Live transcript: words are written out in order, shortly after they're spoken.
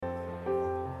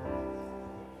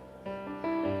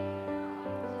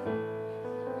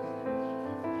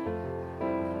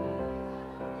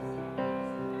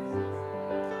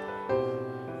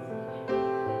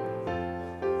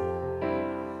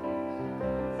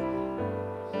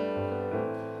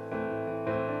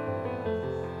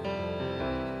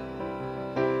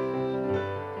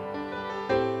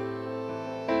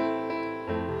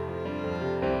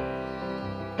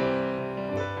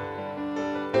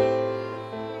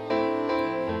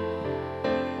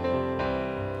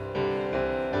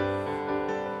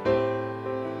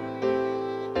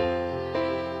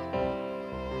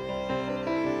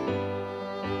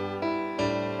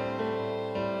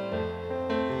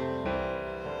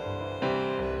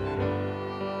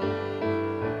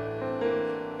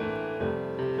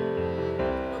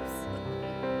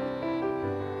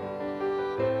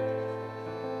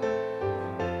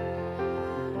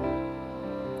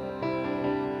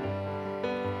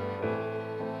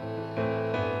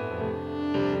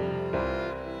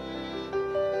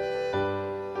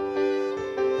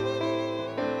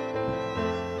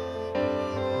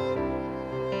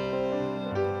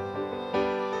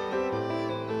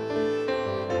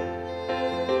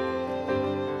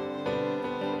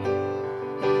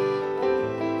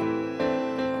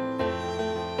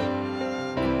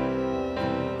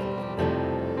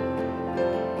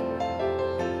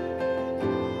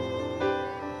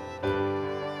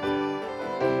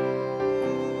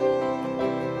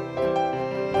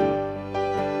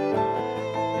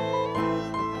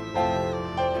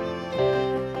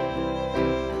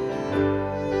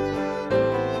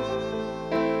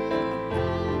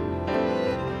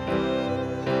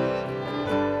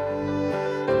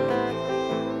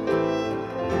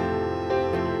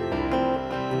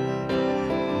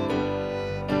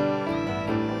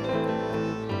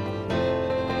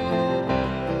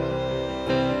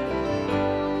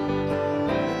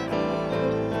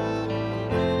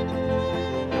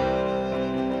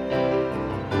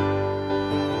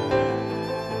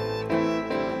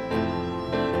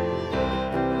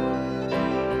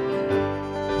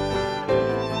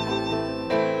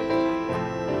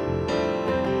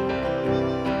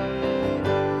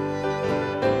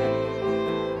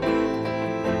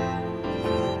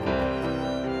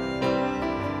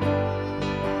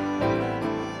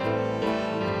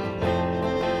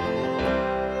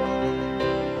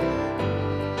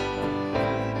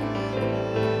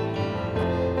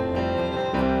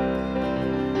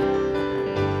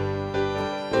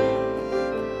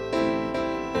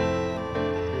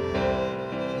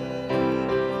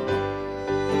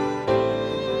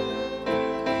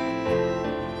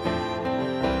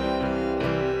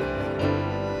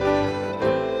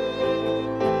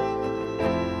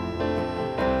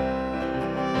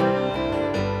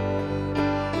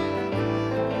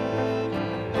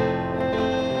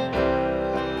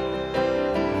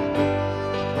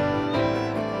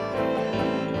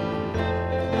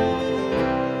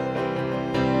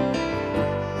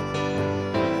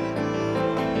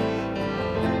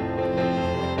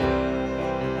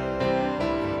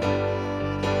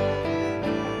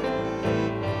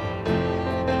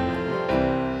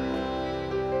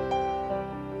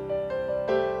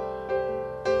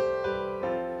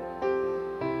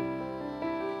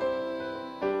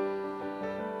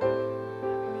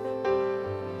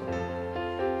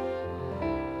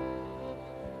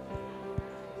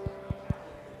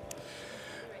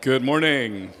Good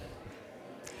morning.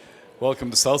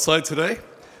 Welcome to Southside today.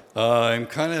 I'm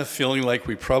kind of feeling like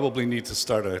we probably need to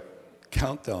start a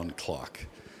countdown clock.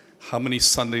 How many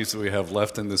Sundays do we have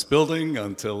left in this building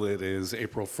until it is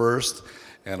April 1st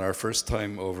and our first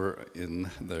time over in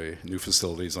the new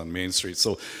facilities on Main Street?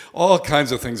 So all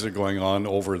kinds of things are going on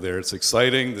over there. It's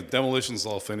exciting. The demolition's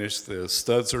all finished. The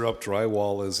studs are up.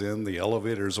 Drywall is in. The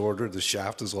elevator's ordered. The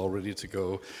shaft is all ready to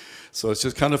go. So it's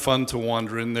just kind of fun to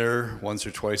wander in there once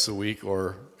or twice a week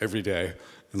or every day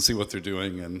and see what they're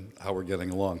doing and how we're getting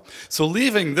along. So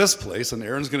leaving this place, and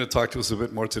Aaron's going to talk to us a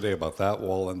bit more today about that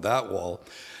wall and that wall.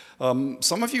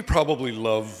 Some of you probably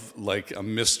love like a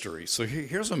mystery. So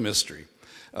here's a mystery.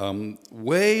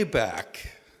 Way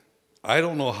back, I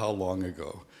don't know how long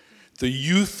ago, the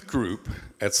youth group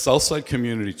at Southside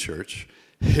Community Church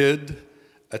hid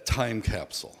a time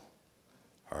capsule.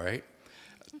 All right?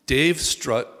 Dave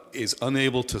Strutt is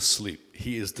unable to sleep.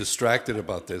 He is distracted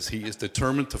about this. He is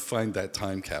determined to find that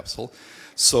time capsule.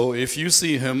 So if you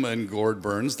see him and Gord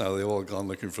Burns, now they've all gone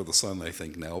looking for the sun, I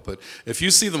think now, but if you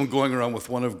see them going around with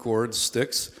one of Gord's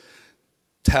sticks,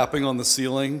 tapping on the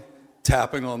ceiling,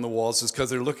 tapping on the walls, is because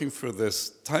they're looking for this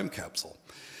time capsule.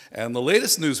 And the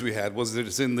latest news we had was that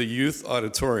it's in the youth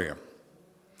auditorium.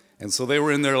 And so they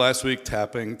were in there last week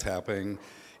tapping,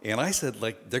 and I said,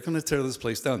 like, they're going to tear this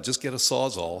place down. Just get a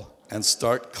Sawzall and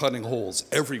start cutting holes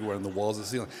everywhere in the walls and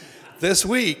ceiling. This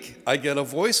week, I get a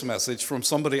voice message from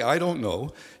somebody I don't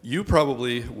know. You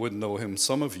probably would know him,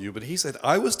 some of you, but he said,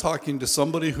 I was talking to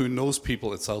somebody who knows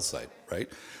people at Southside, right?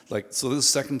 Like, so this is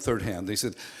second, third hand. They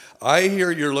said, I hear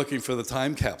you're looking for the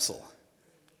time capsule.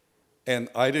 And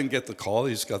I didn't get the call.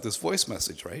 He just got this voice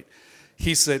message, right?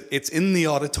 He said, it's in the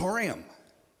auditorium.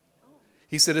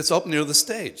 He said, it's up near the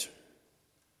stage.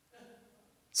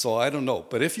 So I don't know,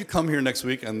 but if you come here next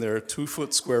week and there are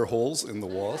 2-foot square holes in the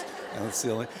walls and the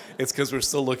ceiling, it's because we're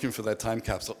still looking for that time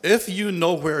capsule. If you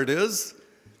know where it is,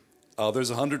 there's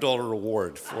a $100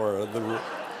 reward for the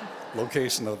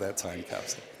location of that time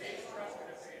capsule.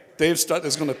 Dave Strutt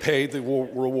is going to pay the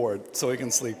reward so he can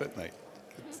sleep at night.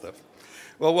 Good stuff.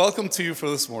 Well, welcome to you for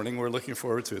this morning. We're looking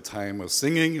forward to a time of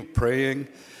singing, of praying,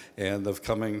 and of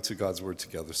coming to God's Word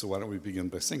together. So why don't we begin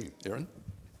by singing? Aaron?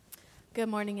 Good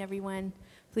morning, everyone.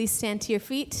 Please stand to your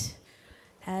feet.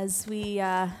 As we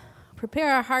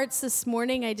prepare our hearts this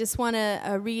morning, I just want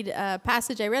to read a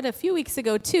passage I read a few weeks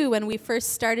ago, too, when we first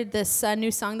started this new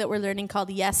song that we're learning called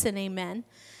Yes and Amen.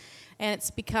 And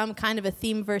it's become kind of a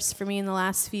theme verse for me in the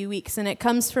last few weeks. And it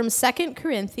comes from 2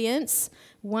 Corinthians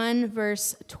 1,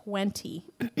 verse 20.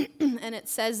 And it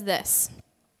says this,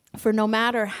 for no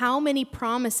matter how many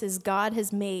promises God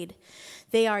has made,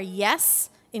 they are yes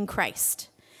in Christ.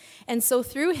 And so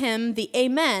through him, the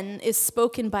Amen is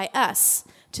spoken by us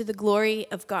to the glory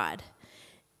of God.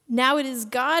 Now it is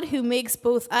God who makes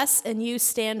both us and you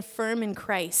stand firm in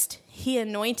Christ. He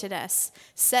anointed us,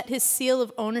 set his seal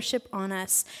of ownership on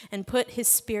us, and put his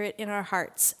Spirit in our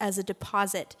hearts as a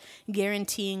deposit,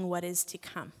 guaranteeing what is to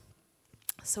come.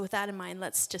 So with that in mind,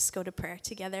 let's just go to prayer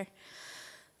together.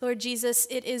 Lord Jesus,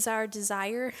 it is our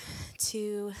desire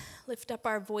to lift up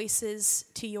our voices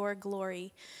to your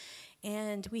glory.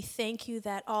 And we thank you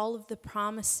that all of the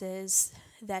promises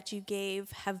that you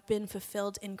gave have been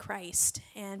fulfilled in Christ.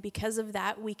 And because of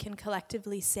that, we can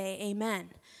collectively say amen.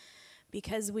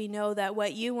 Because we know that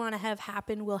what you want to have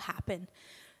happen will happen.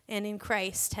 And in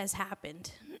Christ has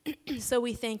happened. So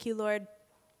we thank you, Lord,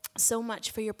 so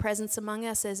much for your presence among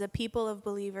us as a people of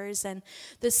believers. And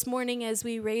this morning, as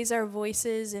we raise our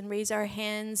voices and raise our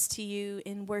hands to you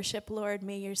in worship, Lord,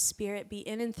 may your Spirit be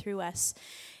in and through us.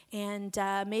 And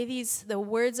may the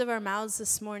words of our mouths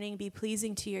this morning be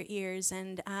pleasing to your ears.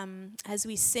 And as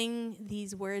we sing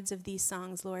these words of these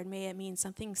songs, Lord, may it mean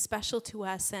something special to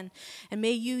us. And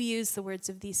may you use the words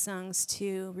of these songs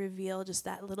to reveal just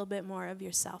that little bit more of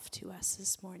yourself to us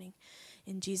this morning.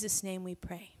 In Jesus' name we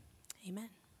pray. Amen.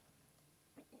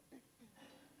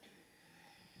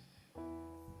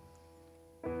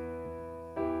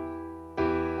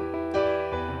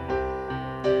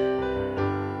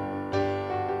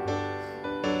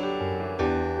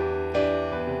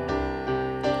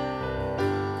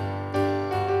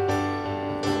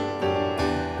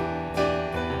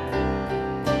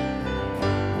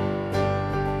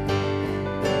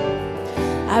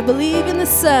 I believe in the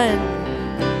sun.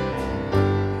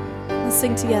 Let's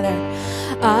sing together.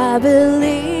 I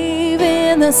believe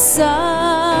in the sun.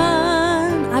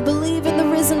 I believe in the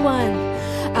risen one.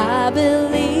 I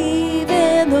believe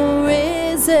in the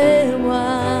risen one.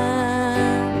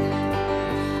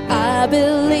 I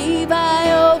believe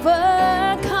I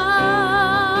overcome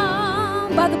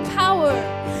by the power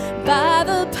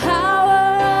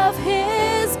of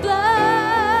his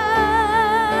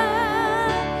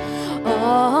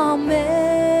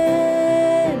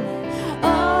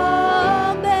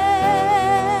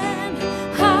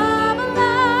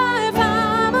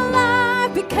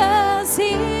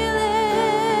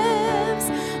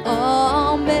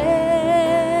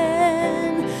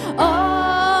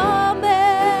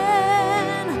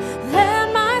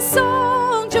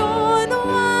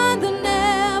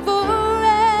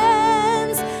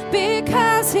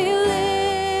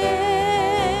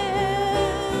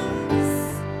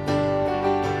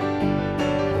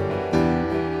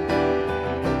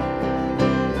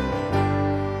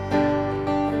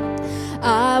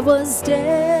was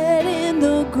dead in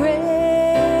the grave.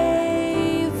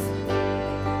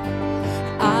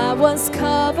 I was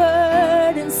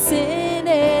covered in sin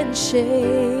and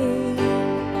shame.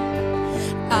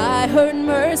 I heard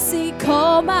mercy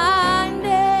call my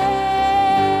name.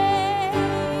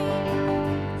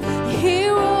 He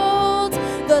rolled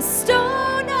the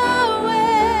stone away.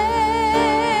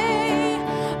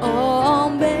 Oh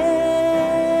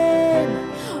man,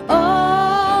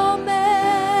 oh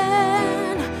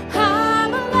man,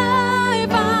 I'm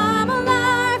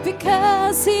alive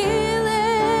because he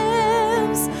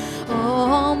lives.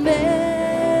 Oh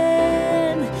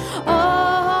man,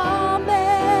 oh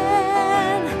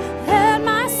man, let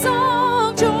my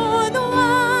song join the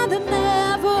one that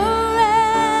never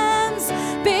ends.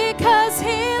 Because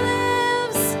he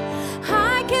lives,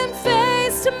 I can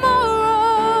face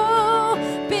tomorrow.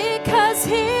 Because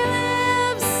he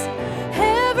lives,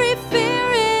 every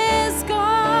fear is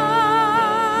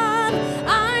gone.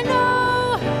 I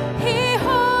know he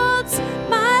holds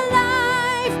my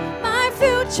life, my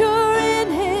future in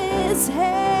his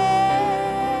hand.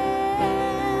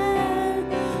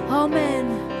 Amen.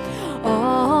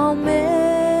 Amen.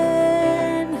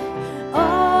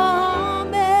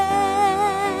 Amen.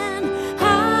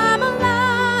 I'm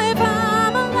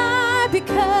alive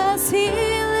because he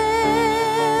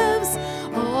lives.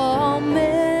 Amen.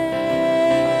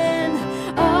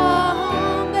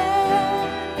 Amen.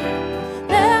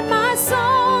 Let my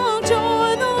song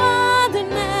join the one that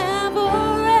never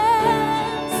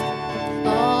ends.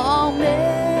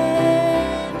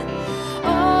 Amen.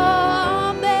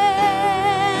 Amen.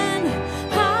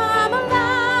 I'm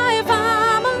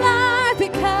alive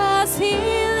because he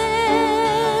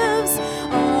lives.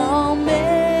 Amen.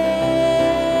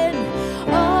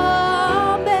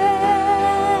 Amen.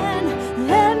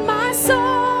 Let my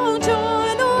soul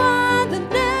join the one that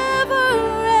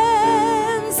never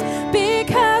ends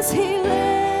because he lives.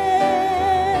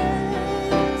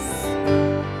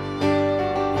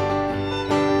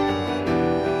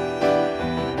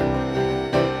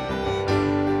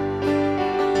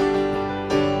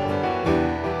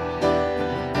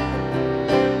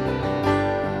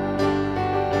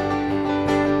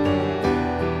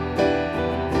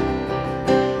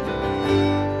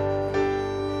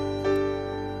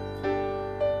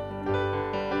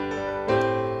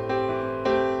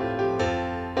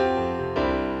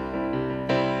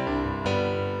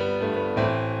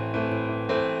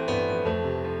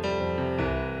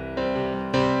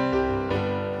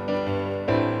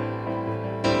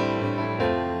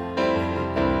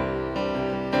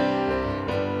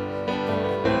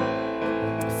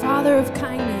 Father of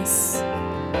kindness,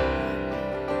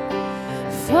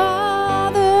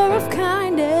 Father of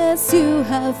kindness, you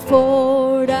have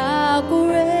poured out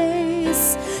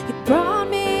grace. You brought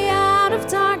me out of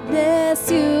darkness,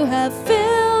 you have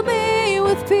filled me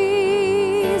with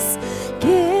peace.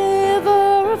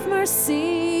 Giver of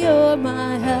mercy, you're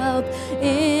my help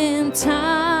in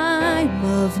time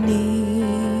of need.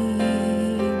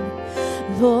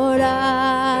 Lord,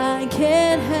 I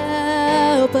can't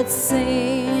help but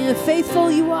sing. Faithful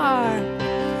you are.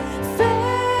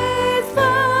 Faithful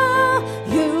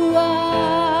you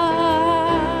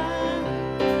are.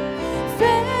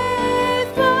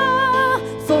 Faithful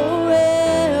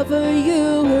forever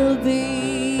you will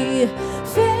be.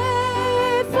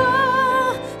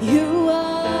 Faithful you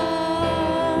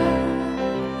are.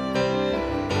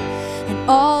 And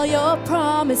all your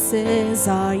promises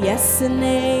are yes and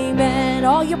amen.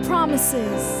 All your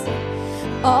promises.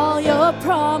 All your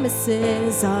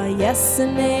promises are yes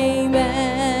and amen.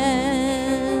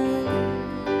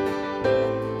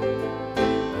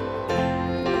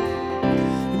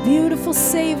 Beautiful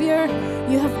Savior,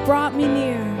 you have brought me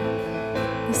near.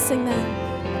 Let's sing that.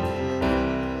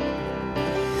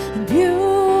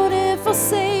 Beautiful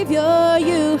Savior,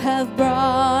 you have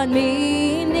brought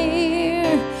me near.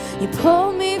 You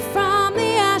pulled me from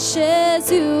the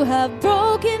ashes, you have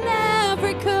broken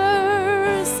every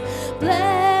curse.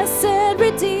 Blessed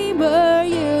Redeemer,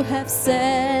 you have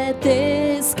set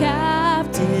this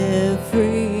captive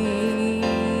free.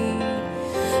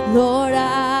 Lord,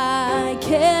 I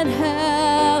can't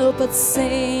help but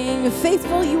sing.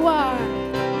 Faithful you are.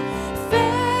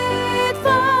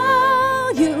 Faithful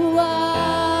you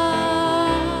are.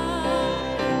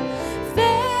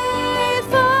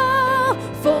 Faithful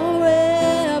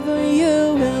forever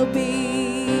you will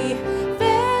be.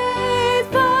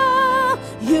 Faithful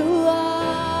you are.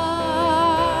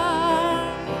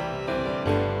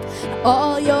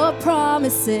 All your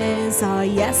promises are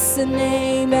yes and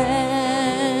amen.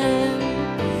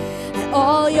 And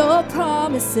All your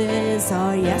promises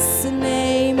are yes and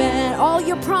amen. All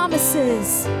your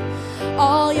promises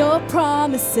are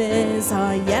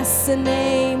yes and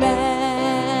amen.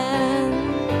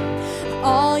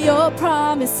 All your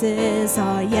promises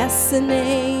are yes and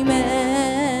amen.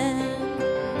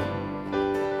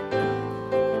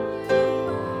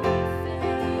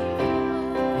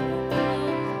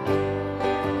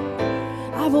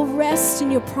 I will rest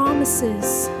in your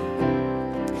promises.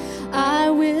 I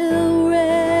will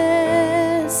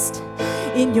rest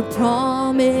in your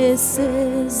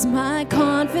promises. My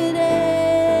confidence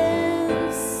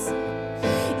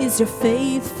is your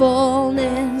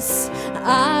faithfulness.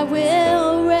 I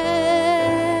will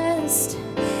rest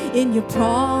in your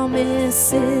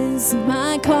promises.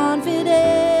 My confidence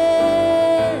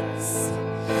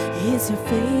is your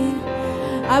faith.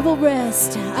 I will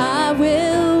rest. I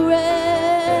will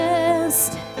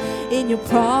rest in your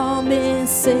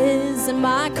promises, and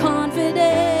my confidence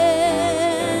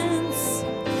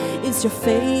is your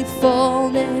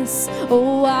faithfulness.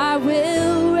 Oh, I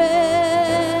will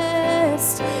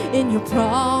rest in your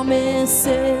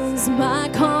promises. My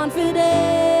confidence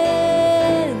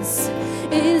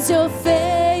is your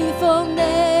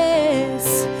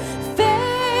faithfulness.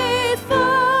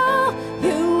 Faithful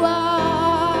you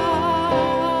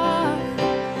are,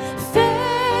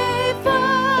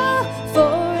 faithful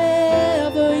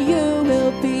forever you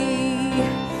will be.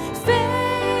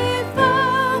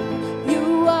 Faithful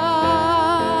you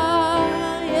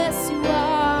are, yes you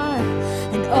are.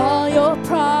 And all your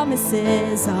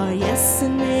promises are yes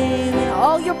and amen.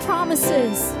 All your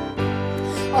promises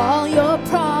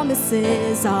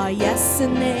are yes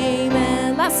and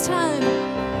amen. Last time.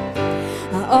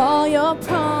 All your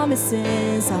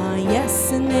promises are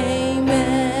yes and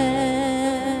amen.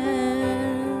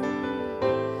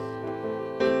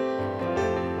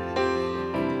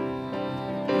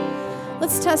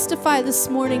 Let's testify this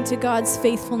morning to God's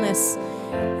faithfulness.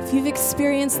 If you've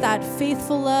experienced that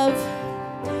faithful love,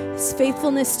 His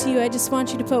faithfulness to you, I just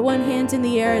want you to put one hand in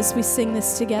the air as we sing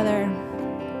this together.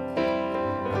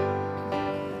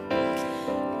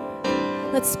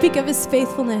 Let's speak of His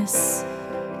faithfulness.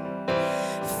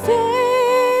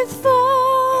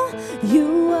 Faithful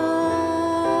you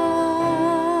are,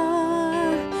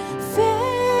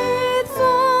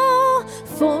 faithful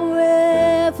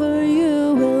forever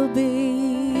you will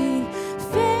be.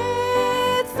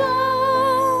 Faithful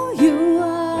you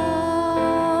are,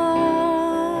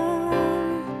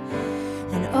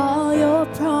 and all your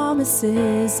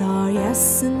promises are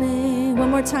yes and amen. One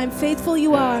more time. Faithful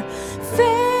you are.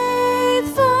 Faithful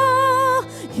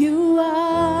you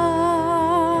are,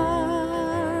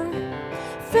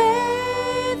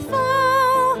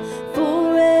 faithful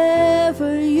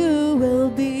forever you will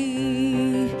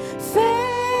be.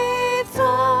 Faithful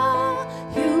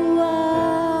you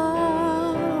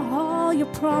are. All your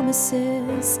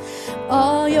promises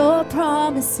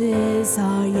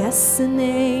are yes and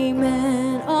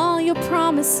amen. All your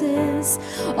promises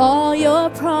are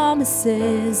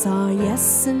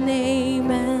yes and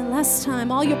amen. Last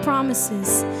time. All your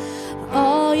promises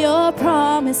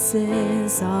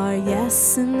are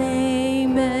yes and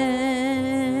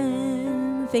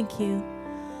amen. Thank you.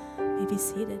 You may be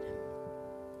seated.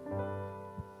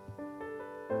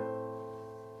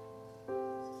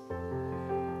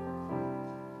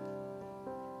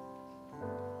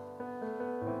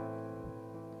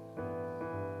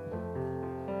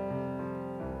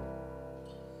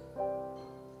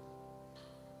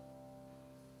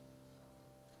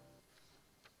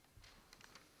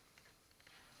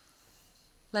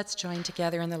 Let's join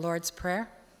together in the Lord's Prayer.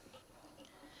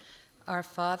 Our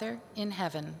Father in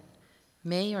heaven,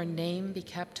 may your name be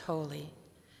kept holy.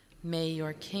 May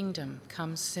your kingdom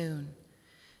come soon.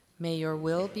 May your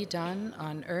will be done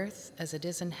on earth as it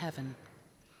is in heaven.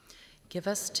 Give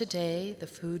us today the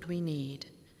food we need,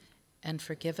 and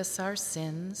forgive us our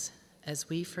sins as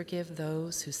we forgive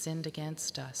those who sinned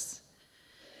against us.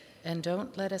 And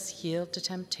don't let us yield to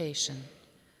temptation,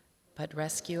 but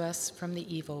rescue us from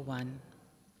the evil one.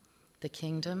 The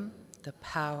kingdom, the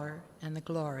power, and the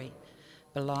glory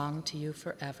belong to you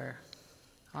forever.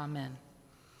 Amen.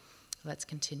 Let's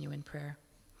continue in prayer.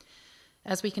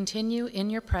 As we continue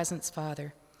in your presence,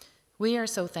 Father, we are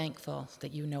so thankful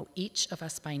that you know each of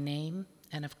us by name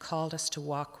and have called us to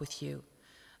walk with you,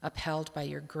 upheld by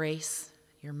your grace,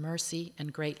 your mercy,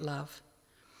 and great love.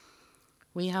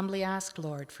 We humbly ask,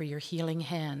 Lord, for your healing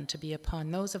hand to be upon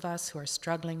those of us who are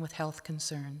struggling with health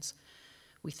concerns.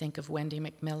 We think of Wendy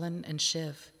McMillan and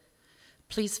Shiv.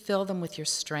 Please fill them with your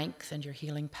strength and your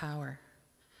healing power.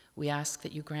 We ask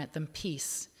that you grant them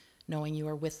peace, knowing you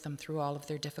are with them through all of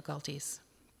their difficulties.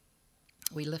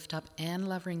 We lift up Anne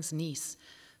Lovering's niece,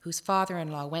 whose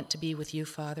father-in-law went to be with you,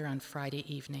 Father, on Friday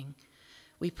evening.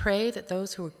 We pray that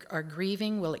those who are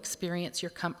grieving will experience your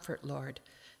comfort, Lord,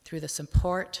 through the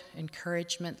support,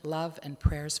 encouragement, love, and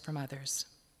prayers from others.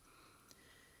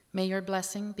 May your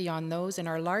blessing be on those in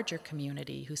our larger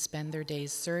community who spend their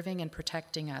days serving and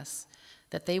protecting us,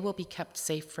 that they will be kept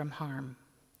safe from harm.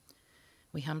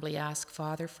 We humbly ask,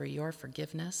 Father, for your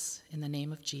forgiveness in the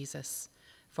name of Jesus,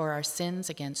 for our sins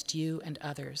against you and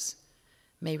others.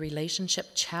 May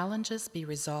relationship challenges be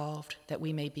resolved, that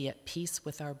we may be at peace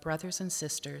with our brothers and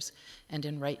sisters and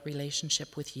in right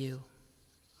relationship with you.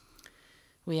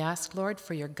 We ask, Lord,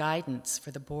 for your guidance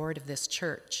for the board of this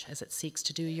church as it seeks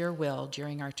to do your will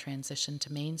during our transition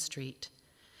to Main Street.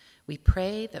 We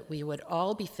pray that we would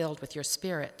all be filled with your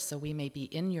Spirit so we may be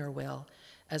in your will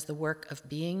as the work of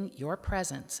being your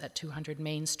presence at 200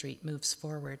 Main Street moves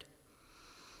forward.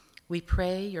 We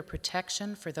pray your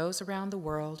protection for those around the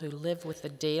world who live with the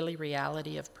daily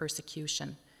reality of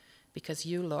persecution, because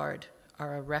you, Lord,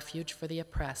 are a refuge for the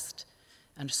oppressed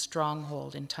and a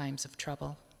stronghold in times of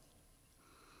trouble.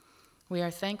 We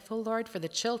are thankful, Lord, for the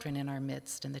children in our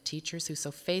midst and the teachers who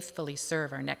so faithfully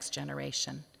serve our next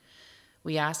generation.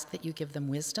 We ask that you give them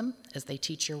wisdom as they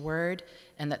teach your word,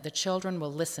 and that the children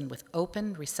will listen with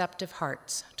open, receptive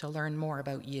hearts to learn more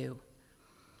about you.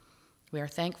 We are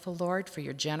thankful, Lord, for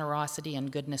your generosity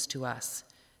and goodness to us,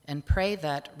 and pray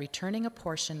that, returning a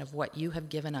portion of what you have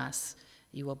given us,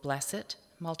 you will bless it,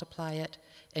 multiply it,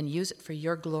 and use it for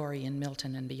your glory in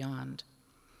Milton and beyond.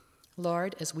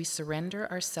 Lord, as we surrender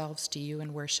ourselves to you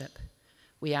in worship,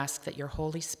 we ask that your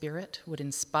Holy Spirit would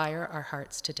inspire our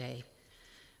hearts today.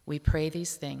 We pray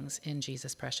these things in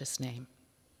Jesus' precious name.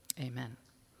 Amen.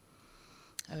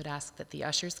 I would ask that the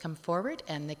ushers come forward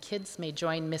and the kids may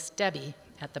join Miss Debbie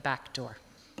at the back door.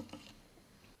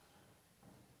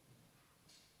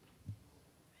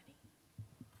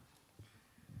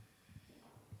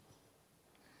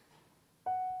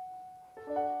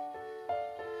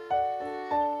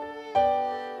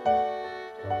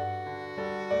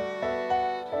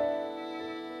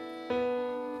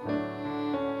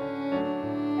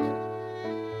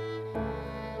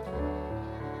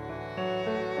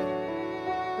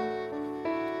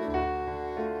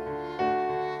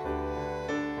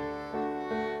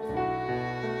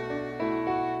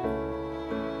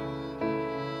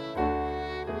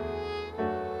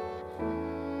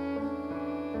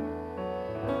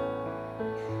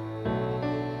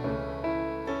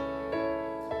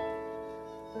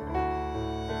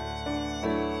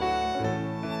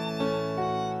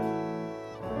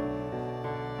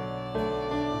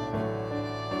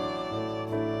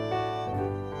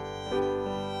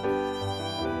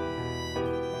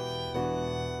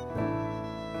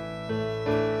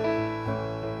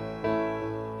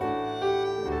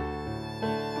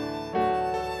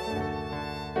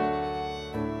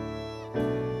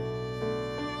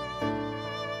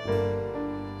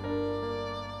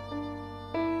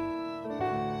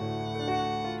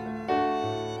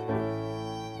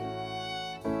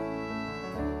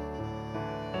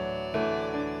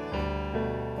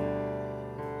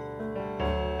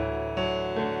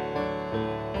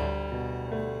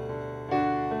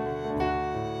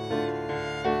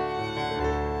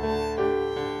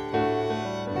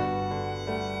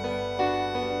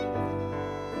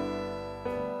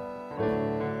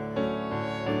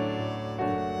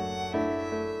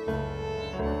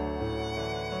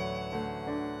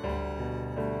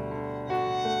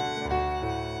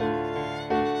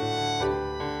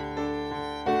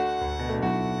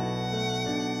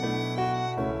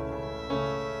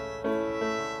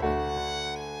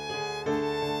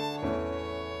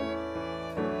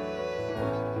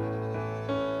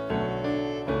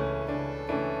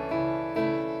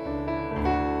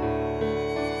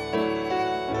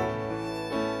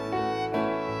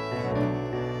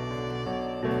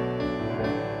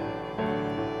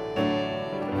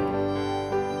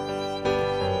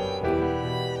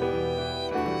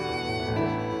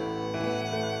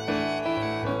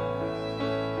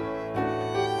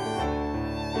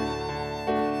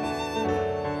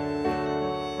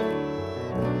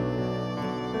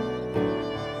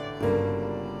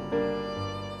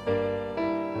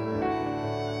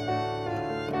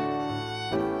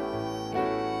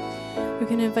 We're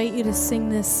going to invite you to sing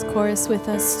this chorus with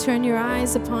us. Turn your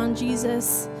eyes upon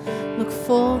Jesus. Look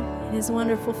full in his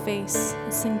wonderful face.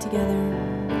 Let's sing together.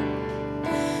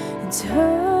 And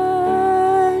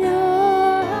turn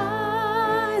your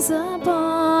eyes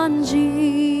upon Jesus.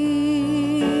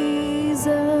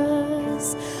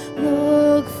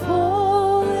 Look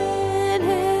full in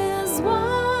his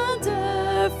wonderful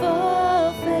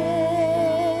face.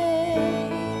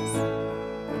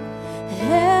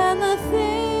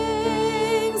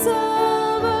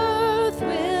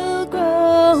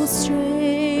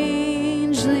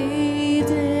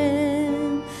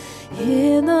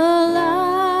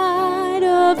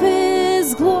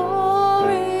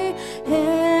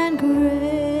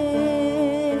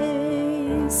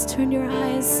 turn your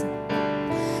eyes.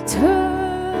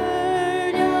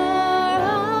 Turn your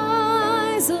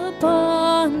eyes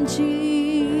upon Jesus.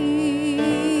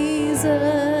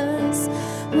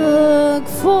 Look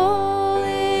full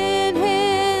in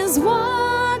his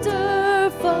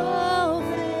wonderful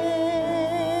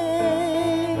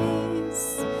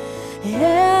face,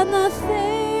 and the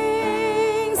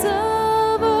things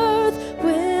of earth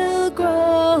will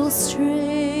grow strangely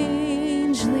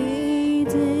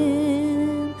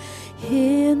dim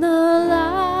in the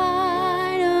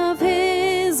light of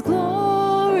his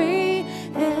glory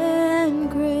and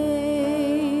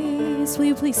grace. Will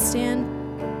you please stand?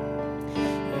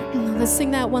 Let's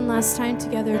sing that one last time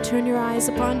together. Turn your eyes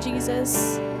upon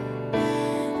Jesus.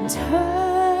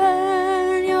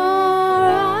 Turn your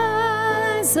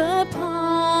eyes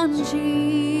upon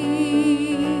Jesus.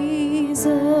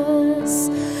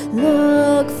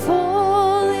 Look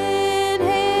full in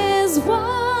his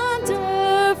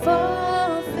wonderful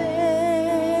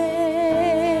face,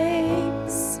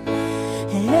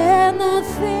 and the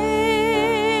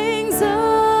things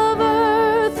of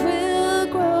earth will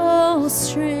grow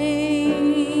strangely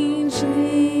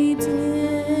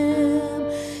dim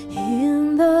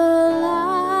in the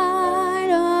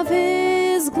light of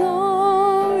his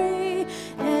glory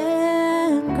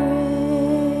and grace.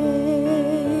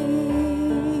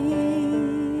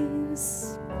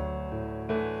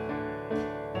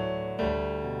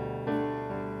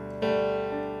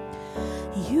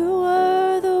 You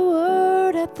were the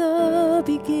Word at the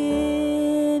beginning,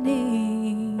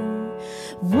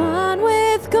 one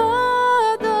with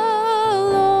God the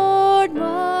Lord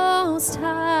Most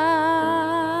High.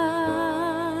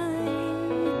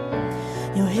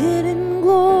 Your hidden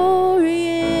glory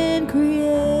in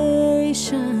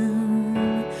creation,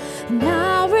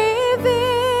 now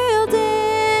revealed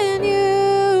in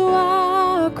you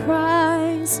are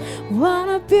Christ. What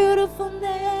a beautiful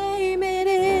name it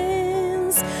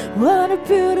is. What a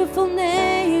beautiful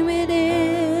name it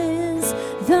is.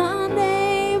 The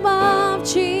name of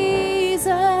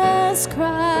Jesus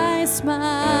Christ,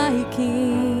 my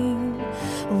King.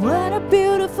 What a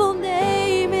beautiful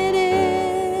name it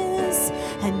is,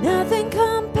 and nothing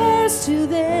compares to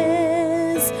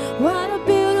this. What a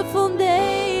beautiful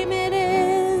name it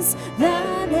is,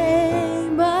 the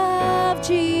name of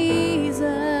Jesus.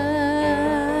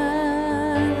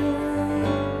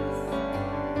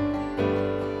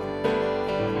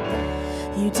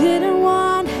 You didn't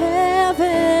want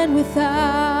heaven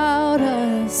without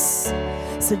us,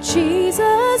 so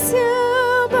Jesus,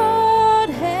 you brought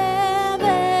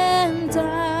heaven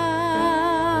down.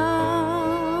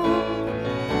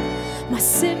 My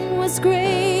sin was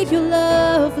great, your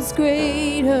love was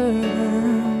greater.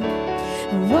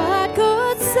 What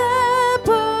could separate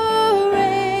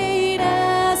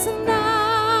us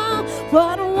now?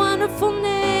 What a wonderful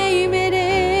name it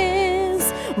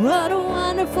is. What a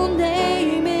wonderful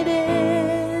name it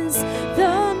is.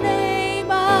 The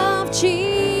name of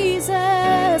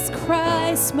Jesus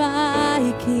Christ,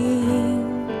 my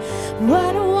King.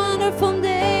 What a wonderful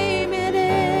name it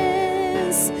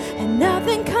is, and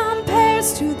nothing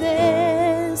compares to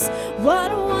this.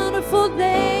 What a wonderful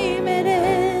name it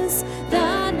is,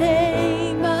 the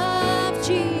name of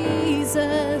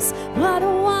Jesus. What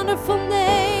a wonderful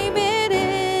name it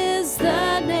is,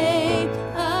 the name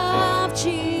of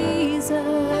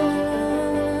Jesus.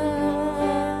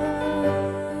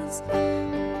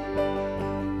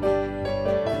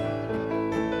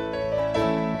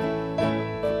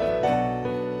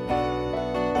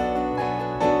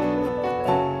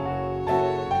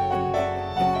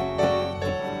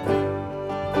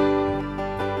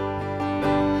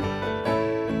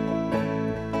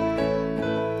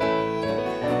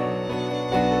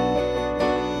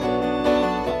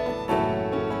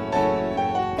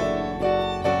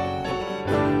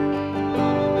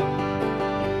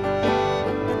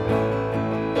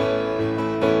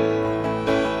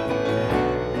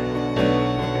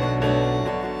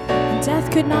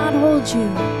 Death could not hold you,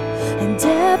 and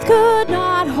death could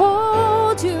not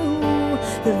hold you.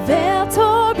 The veil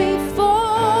tore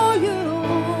before you,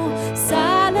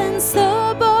 silence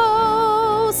the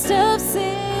boast of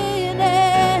sin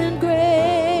and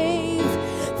grave.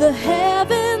 The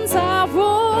heavens are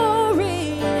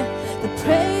roaring, the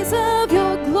praise of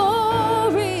your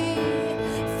glory,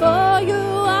 for you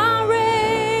are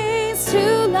raised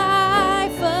to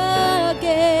life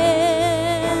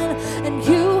again, and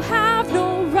you have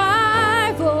no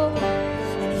rival,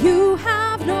 and you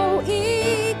have no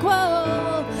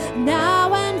equal,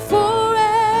 now and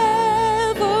forever,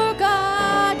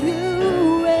 God,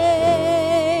 you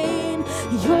reign.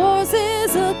 Yours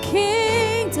is a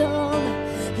kingdom,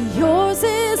 yours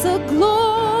is a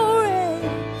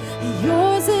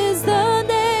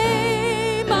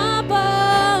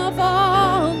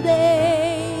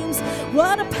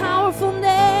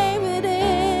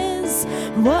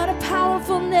What a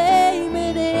powerful name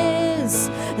it is,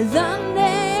 the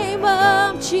name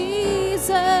of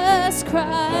Jesus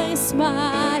Christ,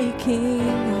 my King.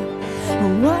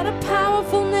 What a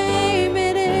powerful name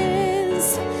it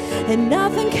is, and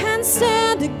nothing can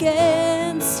stand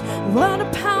against. What a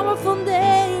powerful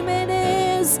name it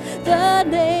is, the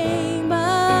name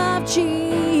of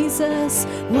Jesus.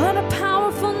 What a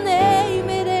powerful name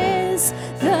it is,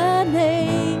 the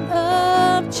name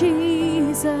of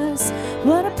Jesus.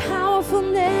 What a powerful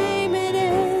name it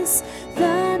is,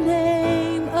 the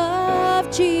name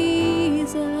of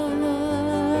Jesus.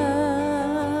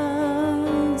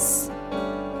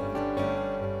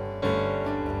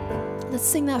 Let's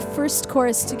sing that first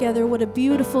chorus together. What a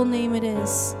beautiful name it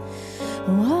is.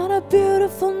 What a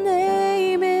beautiful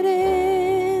name it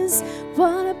is.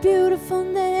 What a beautiful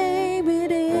name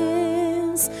it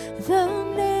is.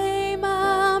 The name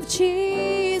of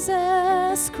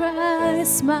Jesus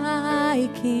Christ, my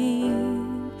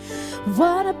King.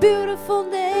 What a beautiful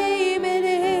name it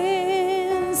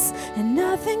is, and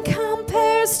nothing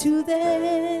compares to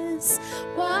this.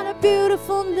 What a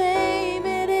beautiful name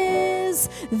it is,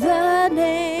 the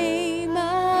name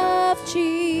of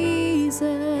Jesus.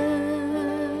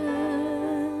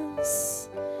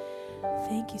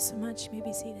 Thank you so much. You may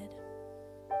be seated.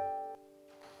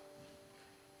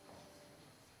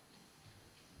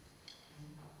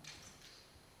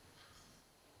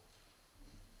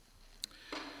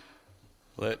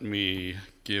 Let me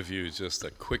give you just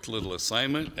a quick little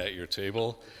assignment at your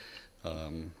table.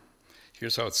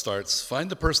 Here's how it starts. Find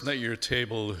the person at your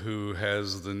table who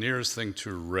has the nearest thing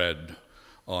to red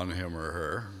on him or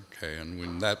her. Okay, and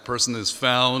when that person is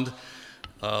found,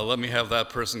 let me have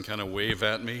that person kind of wave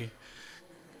at me.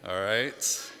 All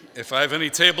right. If I have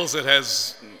any tables that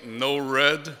has no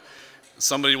red,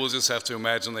 somebody will just have to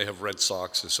imagine they have red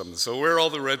socks or something. So where are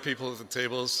all the red people at the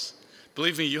tables?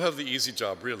 Believe me, you have the easy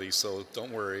job, really, so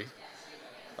don't worry.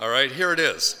 All right, here it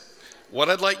is. What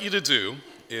I'd like you to do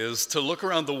is to look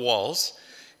around the walls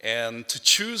and to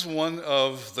choose one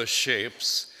of the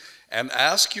shapes and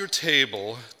ask your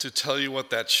table to tell you what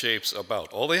that shape's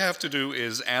about. All they have to do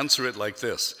is answer it like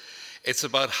this. It's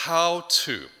about how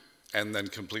to, and then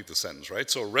complete the sentence,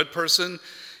 right? So a red person,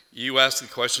 you ask the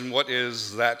question, what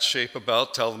is that shape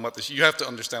about? Tell them what you have to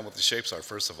understand what the shapes are,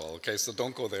 first of all, okay? So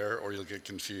don't go there or you'll get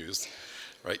confused,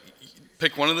 right?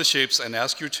 Pick one of the shapes and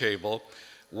ask your table,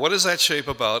 what is that shape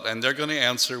about? And they're going to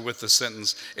answer with the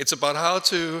sentence, it's about how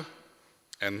to,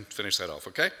 and finish that off,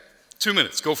 okay? 2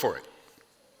 minutes, go for it.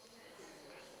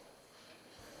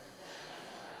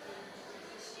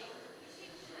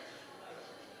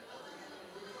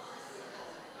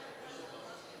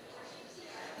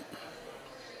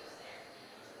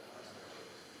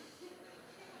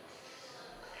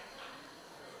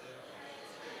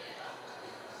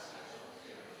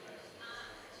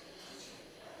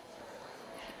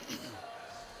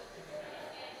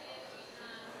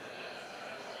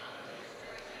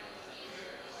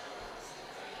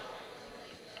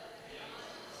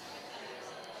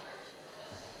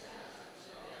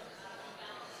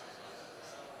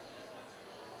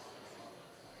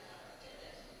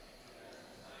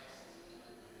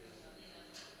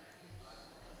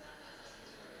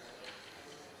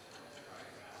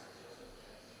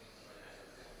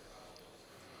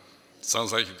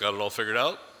 Sounds like you've got it all figured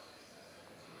out.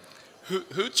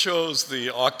 Who chose the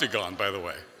octagon, by the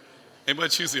way? Anybody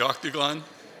choose the octagon?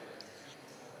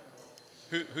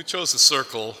 Who chose the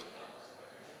circle?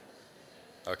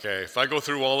 Okay, if I go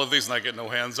through all of these and I get no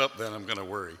hands up, then I'm going to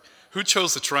worry. Who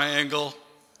chose the triangle?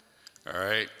 All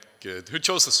right, good. Who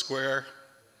chose the square?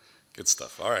 Good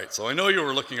stuff. All right, so I know you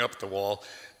were looking up at the wall.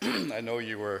 I know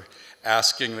you were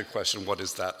asking the question, what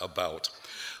is that about?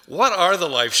 What are the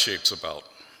life shapes about?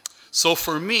 So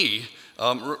for me,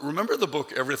 remember the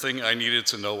book, Everything I Needed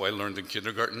to Know I Learned in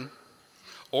Kindergarten?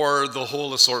 Or the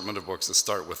whole assortment of books that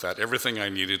start with that, Everything I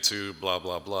Needed to, blah,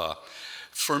 blah, blah.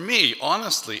 For me,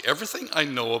 honestly, everything I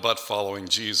know about following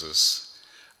Jesus,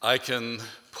 I can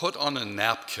put on a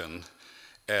napkin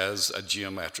as a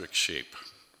geometric shape.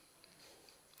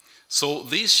 So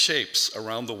these shapes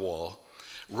around the wall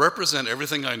represent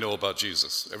everything I know about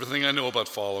Jesus, everything I know about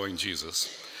following Jesus.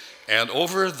 And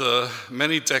over the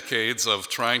many decades of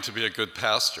trying to be a good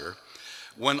pastor,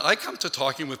 when I come to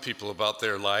talking with people about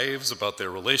their lives, about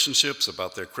their relationships,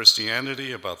 about their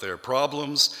Christianity, about their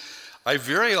problems, I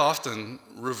very often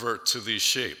revert to these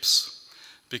shapes,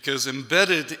 because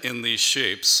embedded in these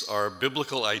shapes are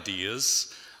biblical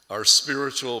ideas, are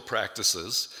spiritual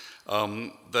practices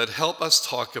that help us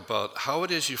talk about how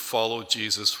it is you follow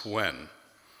Jesus when,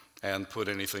 and put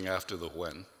anything after the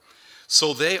when.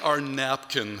 So they are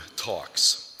napkin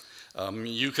talks.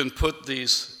 You can put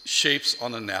these shapes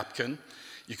on a napkin.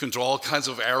 You can draw all kinds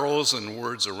of arrows and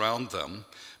words around them,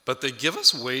 but they give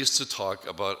us ways to talk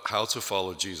about how to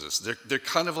follow Jesus. They're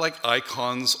kind of like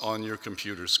icons on your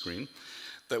computer screen,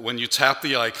 that when you tap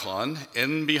the icon,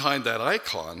 in behind that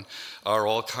icon are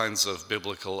all kinds of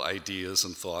biblical ideas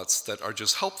and thoughts that are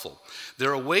just helpful.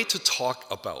 They're a way to talk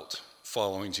about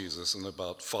following Jesus and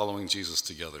about following Jesus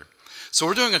together. So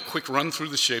we're doing a quick run through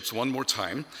the shapes one more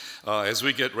time as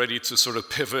we get ready to sort of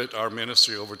pivot our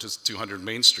ministry over to 200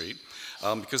 Main Street.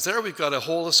 Because there we've got a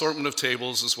whole assortment of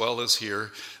tables as well as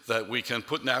here that we can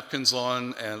put napkins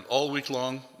on, and all week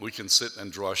long we can sit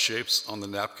and draw shapes on the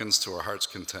napkins to our heart's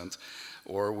content.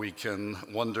 Or we can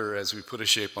wonder as we put a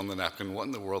shape on the napkin, what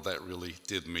in the world that really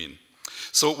did mean.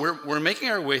 So we're making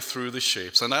our way through the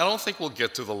shapes, and I don't think we'll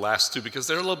get to the last two because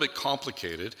they're a little bit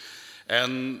complicated,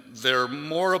 and they're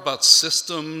more about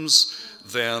systems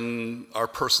than our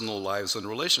personal lives and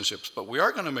relationships. But we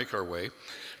are going to make our way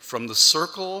from the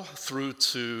circle through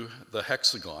to the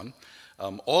hexagon,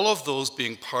 all of those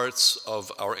being parts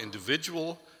of our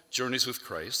individual journeys with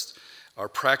Christ, our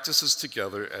practices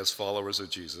together as followers of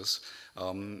Jesus,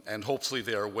 and hopefully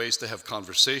they are ways to have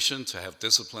conversation, to have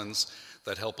disciplines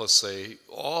that help us say,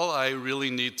 all I really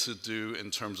need to do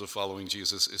in terms of following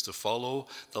Jesus is to follow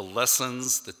the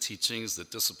lessons, the teachings, the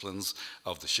disciplines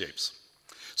of the shapes.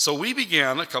 So we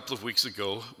began a couple of weeks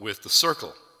ago with the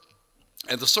circle.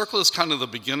 And the circle is kind of the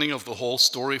beginning of the whole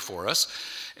story for us.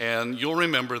 And you'll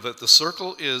remember that the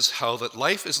circle is how that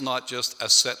life is not just a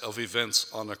set of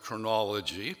events on a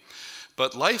chronology,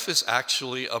 but life is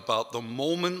actually about the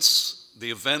moments, the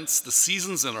events, the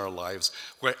seasons in our lives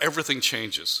where everything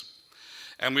changes.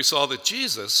 And we saw that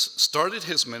Jesus started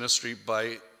his ministry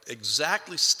by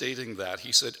exactly stating that.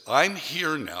 He said, I'm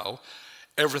here now,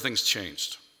 everything's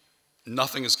changed.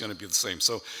 Nothing is going to be the same.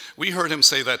 So we heard him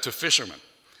say that to fishermen.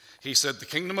 He said, the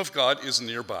kingdom of God is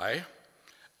nearby.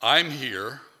 I'm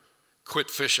here. Quit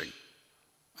fishing.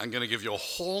 I'm going to give you a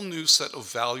whole new set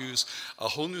of values, a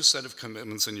whole new set of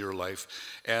commitments in your life.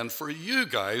 And for you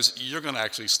guys, you're going to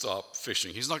actually stop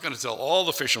fishing. He's not going to tell all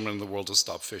the fishermen in the world to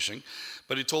stop fishing,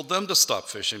 but he told them to stop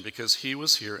fishing because he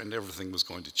was here and everything was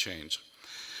going to change.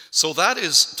 So that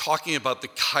is talking about the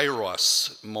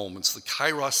kairos moments, the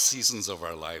kairos seasons of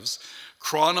our lives.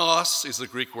 Chronos is the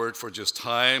Greek word for just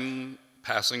time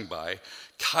passing by.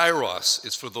 Kairos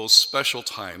is for those special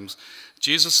times.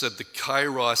 Jesus said the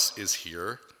kairos is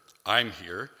here. I'm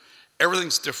here.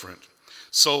 Everything's different.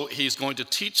 So he's going to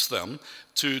teach them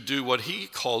to do what he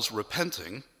calls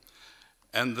repenting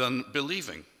and then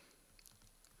believing.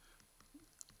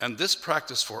 And this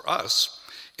practice for us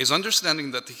is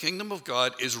understanding that the kingdom of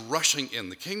God is rushing in.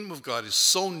 The kingdom of God is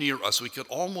so near us, we could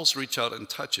almost reach out and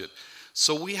touch it.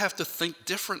 So we have to think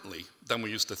differently than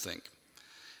we used to think.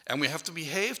 And we have to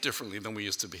behave differently than we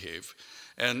used to behave.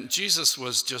 And Jesus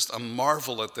was just a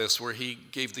marvel at this, where he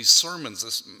gave these sermons,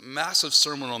 this massive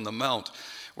Sermon on the Mount,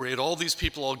 where he had all these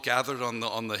people all gathered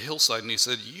on the hillside, and he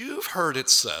said, you've heard it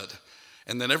said.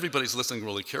 And then everybody's listening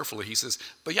really carefully. He says,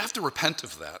 but you have to repent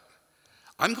of that.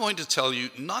 I'm going to tell you,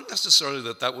 not necessarily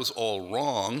that that was all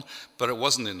wrong, but it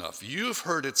wasn't enough. You've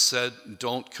heard it said,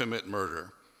 don't commit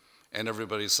murder. And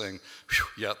everybody's saying,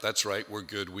 yeah, that's right, we're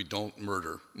good, we don't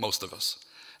murder, most of us.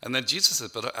 And then Jesus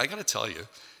said, but I got to tell you,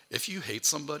 if you hate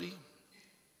somebody,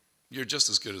 you're just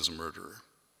as good as a murderer.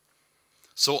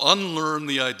 So unlearn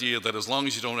the idea that as long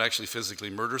as you don't actually physically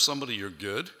murder somebody, you're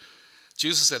good.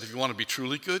 Jesus said, if you want to be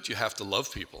truly good, you have to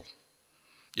love people.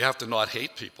 You have to not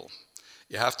hate people.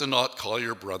 You have to not call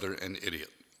your brother an idiot.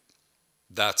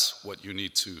 That's what you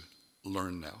need to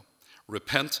learn now.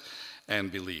 Repent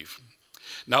and believe.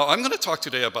 Now, I'm going to talk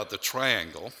today about the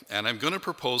triangle, and I'm going to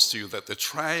propose to you that the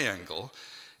triangle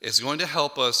is going to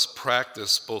help us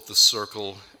practice both the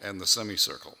circle and the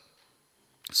semicircle.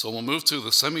 So we'll move to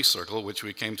the semicircle, which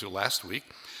we came to last week,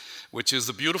 which is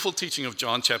the beautiful teaching of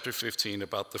John chapter 15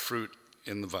 about the fruit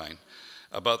in the vine,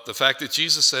 about the fact that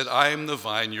Jesus said, I am the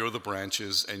vine, you're the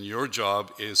branches, and your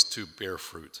job is to bear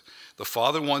fruit. The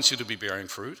Father wants you to be bearing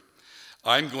fruit.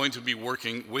 I'm going to be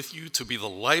working with you to be the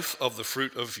life of the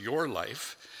fruit of your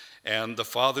life, and the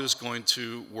Father's going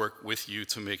to work with you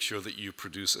to make sure that you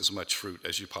produce as much fruit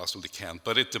as you possibly can.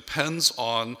 But it depends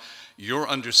on your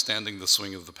understanding the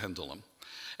swing of the pendulum.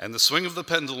 And the swing of the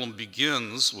pendulum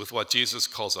begins with what Jesus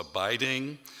calls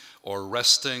abiding or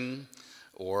resting,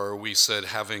 or we said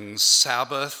having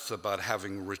Sabbath, about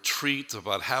having retreat,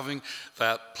 about having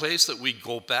that place that we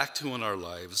go back to in our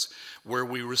lives where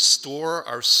we restore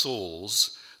our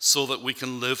souls so that we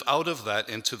can live out of that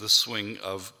into the swing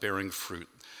of bearing fruit,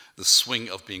 the swing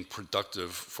of being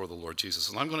productive for the Lord Jesus.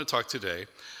 And I'm going to talk today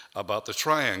about the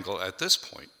triangle at this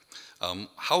point.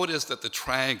 how it is that the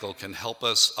triangle can help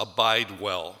us abide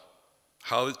well,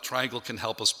 how the triangle can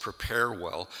help us prepare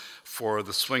well for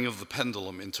the swing of the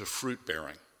pendulum into fruit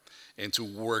bearing, into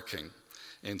working,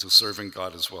 into serving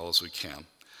God as well as we can.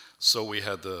 So we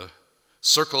had the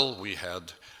circle, we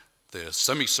had the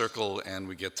semicircle, and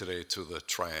we get today to the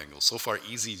triangle. So far,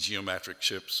 easy geometric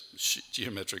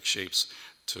shapes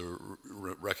to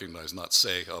recognize, not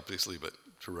say, obviously, but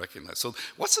to recognize. So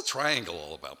what's the triangle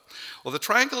all about? Well, the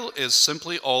triangle is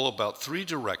simply all about three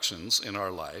directions in our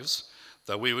lives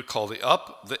that we would call the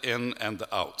up, the in, and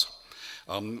the out.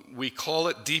 We call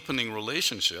it deepening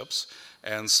relationships,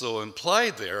 and so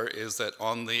implied there is that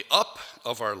on the up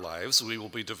of our lives, we will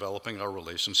be developing our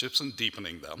relationships and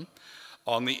deepening them.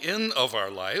 On the in of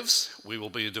our lives, we will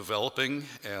be developing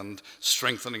and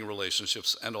strengthening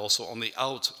relationships, and also on the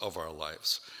out of our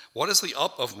lives. What is the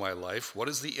up of my life? What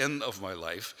is the in of my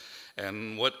life?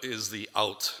 And what is the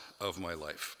out of my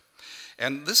life?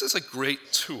 And this is a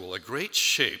great tool, a great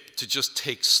shape to just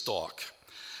take stock.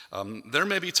 There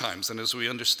may be times, and as we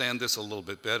understand this a little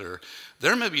bit better,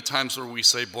 there may be times where we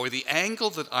say, boy, the angle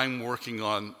that I'm working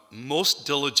on most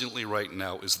diligently right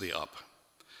now is the up.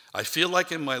 I feel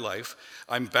like in my life,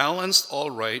 I'm balanced all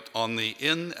right on the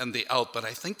in and the out, but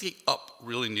I think the up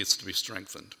really needs to be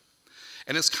strengthened.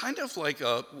 And it's kind of like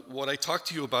what I talked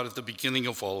to you about at the beginning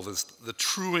of all of this, the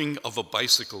truing of a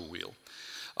bicycle wheel.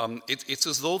 It's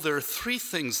as though there are three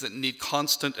things that need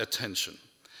constant attention.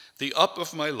 The up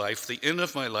of my life, the in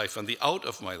of my life, and the out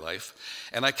of my life.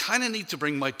 And I kind of need to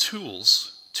bring my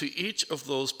tools to each of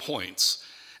those points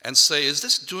and say, is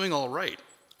this doing all right?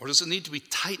 Or does it need to be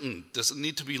tightened? Does it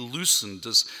need to be loosened?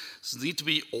 Does it need to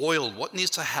be oiled? What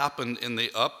needs to happen in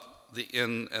the up, the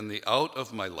in, and the out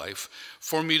of my life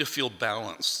for me to feel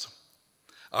balanced?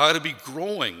 I ought to be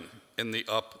growing in the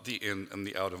up, the in, and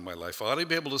the out of my life. I ought to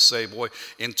be able to say, boy,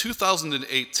 in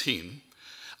 2018,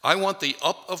 I want the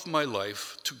up of my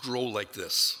life to grow like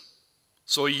this.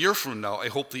 So a year from now, I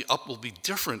hope the up will be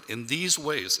different in these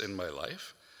ways in my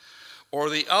life.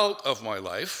 Or the out of my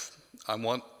life, I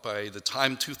want by the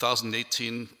time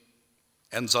 2018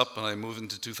 ends up and I move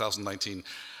into 2019,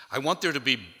 I want there to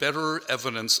be better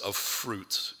evidence of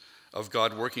fruit of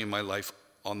God working in my life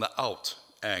on the out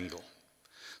angle.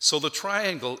 So the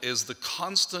triangle is the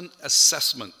constant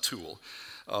assessment tool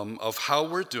of how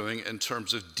we're doing in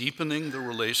terms of deepening the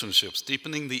relationships,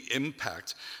 deepening the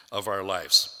impact of our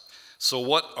lives. So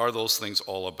what are those things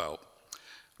all about?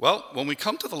 Well, when we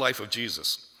come to the life of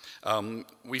Jesus,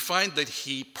 we find that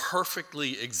he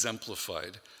perfectly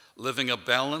exemplified living a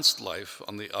balanced life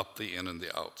on the up, the in, and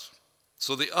the out.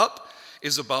 So the up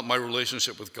is about my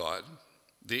relationship with God.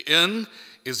 The in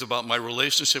is about my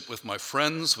relationship with my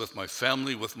friends, with my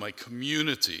family, with my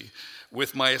community,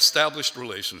 with my established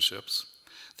relationships.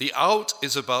 The out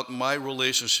is about my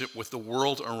relationship with the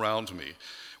world around me,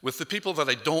 with the people that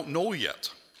I don't know yet,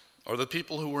 or the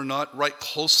people who are not right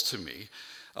close to me,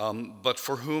 but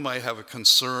for whom I have a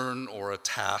concern or a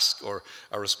task or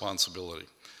a responsibility.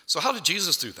 So how did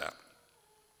Jesus do that?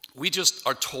 We just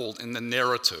are told in the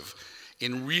narrative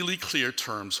in really clear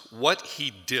terms what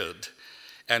he did,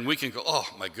 and we can go, oh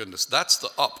my goodness, that's the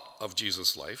up of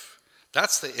Jesus' life.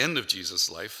 That's the end of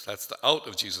Jesus' life. That's the out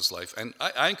of Jesus' life. And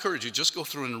I encourage you, just go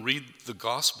through and read the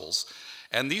Gospels,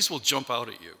 and these will jump out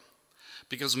at you.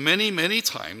 Because many, many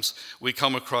times we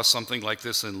come across something like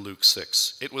this in Luke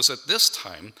 6. It was at this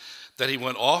time that he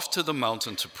went off to the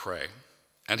mountain to pray,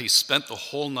 and he spent the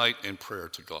whole night in prayer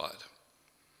to God.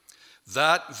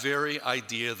 That very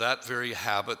idea, that very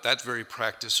habit, that very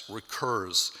practice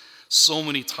recurs so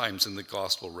many times in the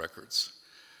gospel records.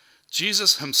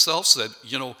 Jesus himself said,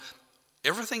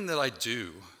 everything that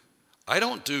I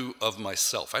don't do of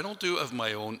myself. I don't do of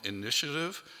my own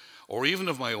initiative or even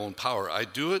of my own power. I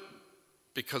do it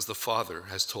because the Father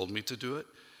has told me to do it.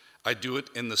 I do it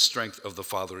in the strength of the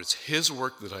Father. It's his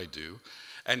work that I do,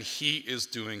 and he is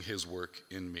doing his work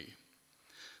in me.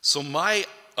 So my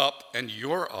up and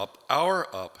your up, our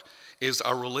up, is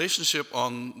our relationship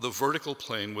on the vertical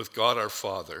plane with God our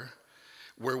Father,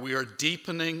 where we are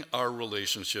deepening our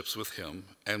relationships with him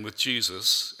and with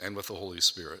Jesus and with the Holy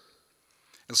Spirit.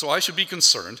 And so I should be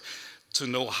concerned to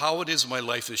know how it is my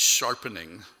life is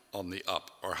sharpening on the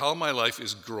up, or how my life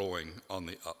is growing on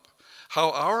the up,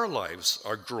 how our lives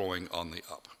are growing on the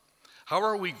up. How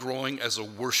are we growing as a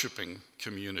worshiping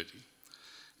community?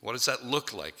 What does that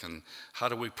look like, and how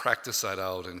do we practice that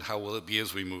out, and how will it be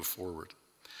as we move forward?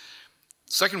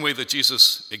 Second way that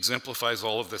Jesus exemplifies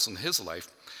all of this in his life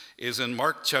is in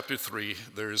Mark chapter 3.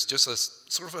 There's just a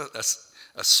sort of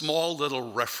a small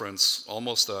little reference,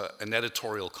 almost an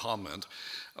editorial comment,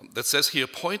 that says he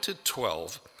appointed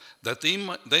 12 that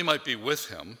they might be with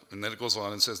him. And then it goes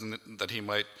on and says that he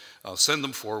might send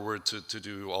them forward to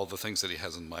do all the things that he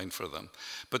has in mind for them.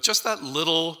 But just that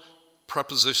little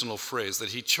prepositional phrase that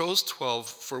he chose 12,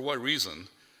 for what reason?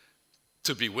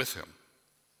 To be with him.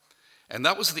 And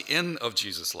that was the end of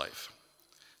Jesus' life.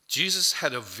 Jesus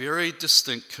had a very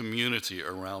distinct community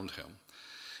around him.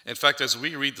 In fact, as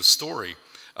we read the story,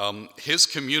 his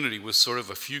community was sort of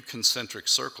a few concentric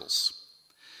circles.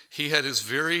 He had his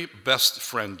very best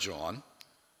friend, John,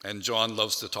 and John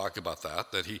loves to talk about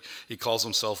that he calls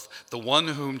himself the one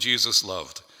whom Jesus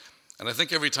loved. And I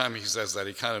think every time he says that,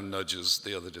 he kind of nudges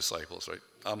the other disciples,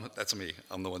 right? That's me.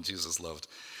 I'm the one Jesus loved.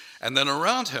 And then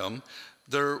around him,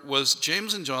 there was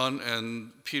James and John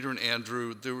and Peter and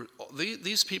Andrew. There were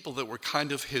these people that were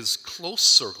kind of his close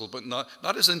circle, but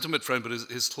not his intimate friend, but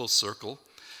his close circle.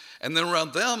 And then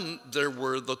around them, there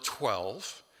were the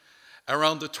 12.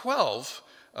 Around the 12,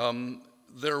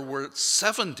 there were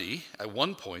 70 at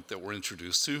one point that were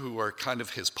introduced to, who are kind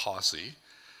of his posse.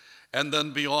 And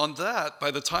then beyond that,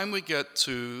 by the time we get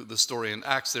to the story in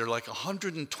Acts, there are like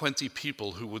 120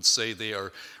 people who would say they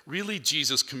are really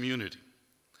Jesus' community.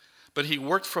 But he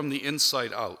worked from the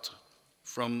inside out,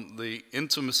 from the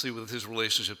intimacy with his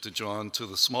relationship to John, to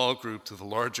the small group, to the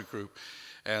larger group.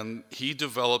 And he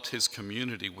developed his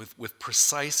community with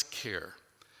precise care.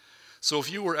 So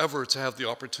if you were ever to have the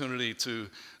opportunity to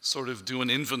sort of do an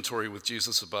inventory with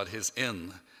Jesus about his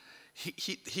end,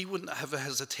 he wouldn't have a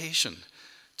hesitation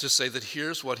to say that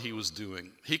here's what he was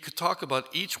doing. He could talk about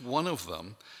each one of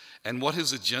them and what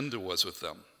his agenda was with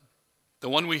them. The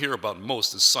one we hear about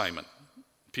most is Simon,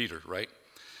 Peter, right?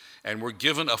 And we're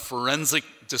given a forensic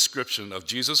description of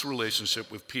Jesus'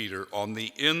 relationship with Peter on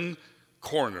the in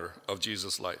corner of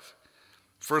Jesus' life.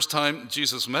 First time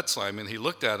Jesus met Simon, he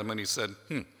looked at him and he said,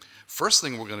 first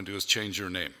thing we're going to do is change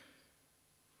your name.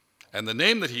 And the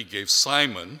name that he gave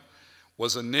Simon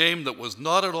was a name that was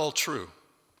not at all true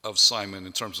of Simon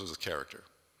in terms of his character.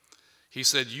 He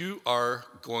said, you are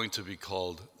going to be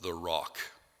called the Rock.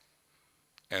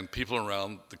 And people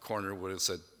around the corner would have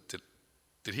said,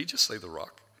 did he just say the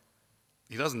Rock?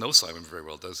 He doesn't know Simon very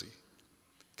well, does he?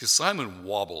 Because Simon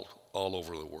wobbled all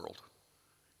over the world.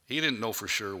 He didn't know for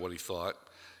sure what he thought.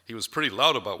 He was pretty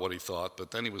loud about what he thought,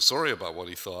 but then he was sorry about what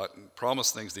he thought and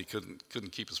promised things that he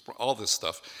couldn't keep, all this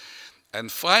stuff.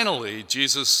 And finally,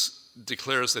 Jesus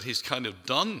declares that he's kind of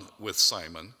done with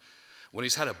Simon when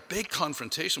he's had a big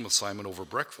confrontation with Simon over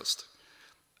breakfast.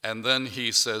 And then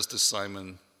he says to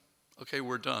Simon, okay,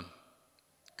 we're done.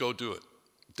 Go do it.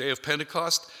 Day of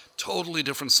Pentecost, totally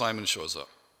different Simon shows up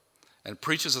and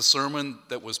preaches a sermon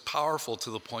that was powerful to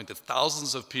the point that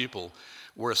thousands of people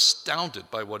were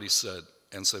astounded by what he said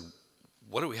and said,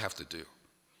 what do we have to do?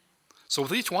 So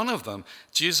with each one of them,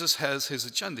 Jesus has his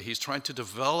agenda. He's trying to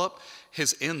develop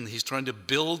his end. He's trying to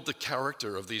build the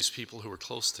character of these people who are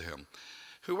close to him.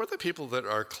 Who are the people that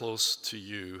are close to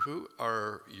you? Who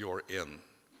are your in?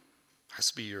 It has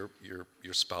to be your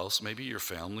spouse, maybe your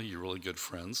family, your really good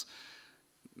friends.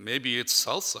 Maybe it's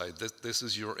Southside. This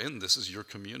is your in. This is your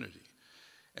community.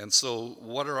 And so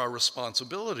what are our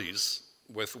responsibilities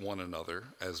with one another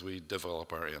as we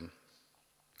develop our in?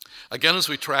 Again, as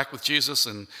we track with Jesus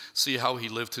and see how he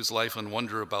lived his life and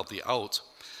wonder about the out,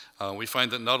 we find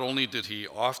that not only did he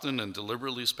often and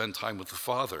deliberately spend time with the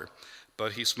Father,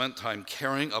 but he spent time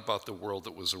caring about the world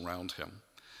that was around him.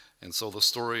 And so the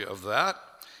story of that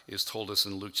is told us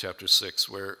in Luke chapter 6,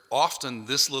 where often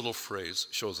this little phrase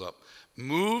shows up,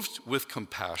 moved with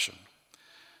compassion.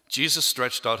 Jesus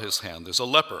stretched out his hand. There's a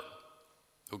leper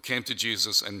who came to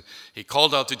Jesus, and he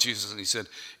called out to Jesus and he said,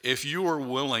 if you were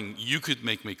willing, you could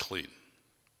make me clean.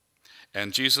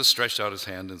 And Jesus stretched out his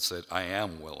hand and said, I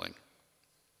am willing.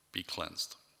 Be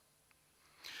cleansed.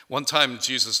 One time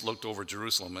Jesus looked over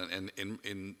Jerusalem and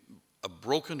in a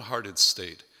broken-hearted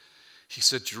state, he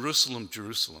said, Jerusalem,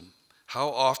 Jerusalem, how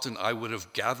often I would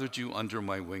have gathered you under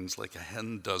my wings like a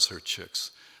hen does her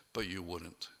chicks, but you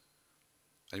wouldn't.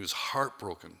 And he was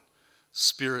heartbroken,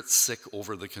 spirit sick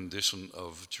over the condition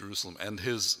of Jerusalem and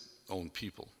his own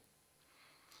people.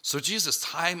 So Jesus,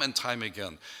 time and time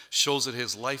again, shows that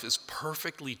his life is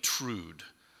perfectly trued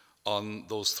on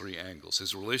those three angles.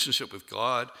 His relationship with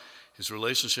God, his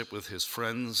relationship with his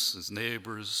friends, his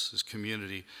neighbors, his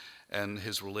community, and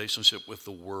his relationship with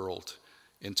the world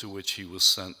into which he was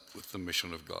sent with the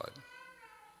mission of God.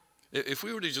 If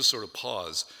we were to just sort of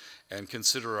pause and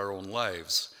consider our own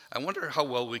lives, I wonder how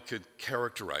well we could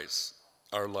characterize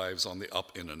our lives on the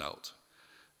up, in, and out.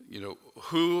 You know,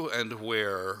 who and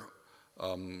where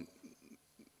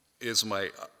is my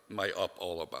up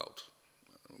all about?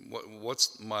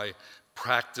 What's my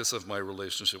practice of my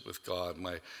relationship with God,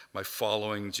 my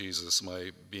following Jesus,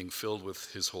 my being filled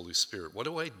with his Holy Spirit? What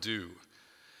do I do?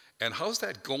 And how's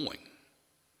that going?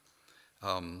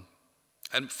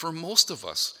 And for most of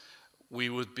us, we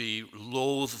would be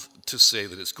loath to say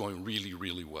that it's going really,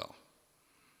 really well.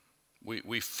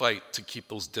 We fight to keep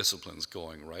those disciplines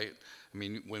going, right? I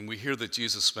mean, when we hear that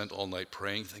Jesus spent all night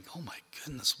praying, think, oh my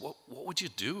goodness, what would you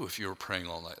do if you were praying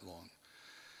all night long?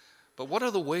 But what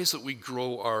are the ways that we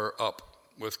grow up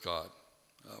with God?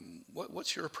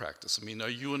 What's your practice? I mean, are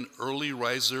you an early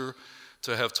riser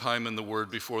to have time in the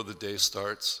Word before the day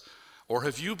starts? Or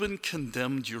have you been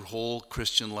condemned your whole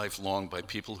Christian life long by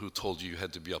people who told you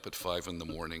had to be up at 5 in the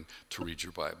morning to read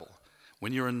your Bible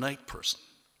when you're a night person?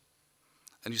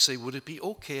 And you say, would it be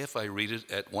okay if I read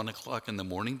it at 1 o'clock in the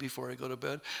morning before I go to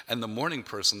bed? And the morning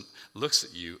person looks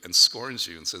at you and scorns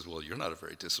you and says, well, you're not a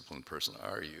very disciplined person,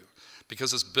 are you?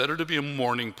 Because it's better to be a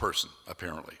morning person,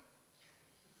 apparently.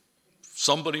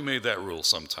 Somebody made that rule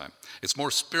sometime. It's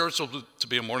more spiritual to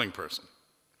be a morning person.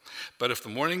 But if the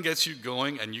morning gets you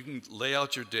going and you can lay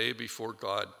out your day before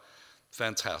God,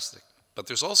 fantastic. But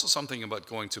there's also something about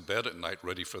going to bed at night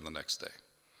ready for the next day.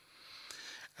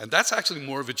 And that's actually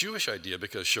more of a Jewish idea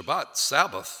because Shabbat,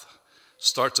 Sabbath,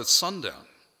 starts at sundown,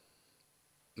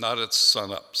 not at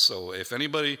sunup. So if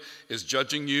anybody is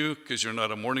judging you because you're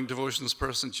not a morning devotions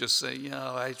person, just say,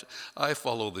 yeah, I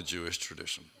follow the Jewish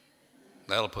tradition.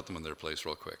 That'll put them in their place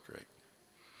real quick, right?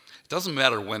 It doesn't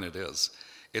matter when it is.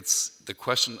 It's the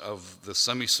question of the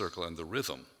semicircle and the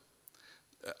rhythm.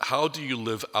 How do you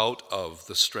live out of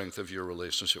the strength of your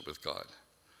relationship with God?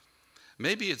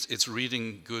 Maybe it's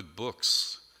reading good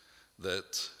books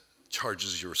that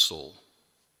charges your soul.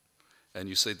 And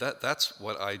you say, that's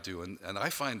what I do. And I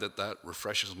find that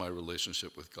refreshes my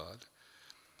relationship with God.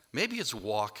 Maybe it's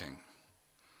walking.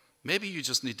 Maybe you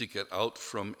just need to get out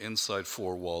from inside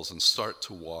 4 walls and start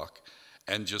to walk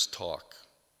and just talk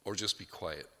or just be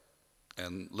quiet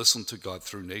and listen to God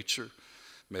through nature,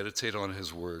 meditate on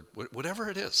his word, whatever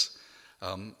it is.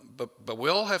 But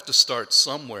we all have to start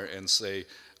somewhere and say,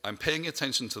 I'm paying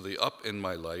attention to the up in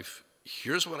my life.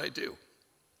 Here's what I do.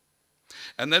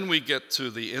 And then we get to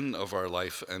the in of our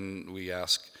life and we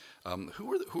ask,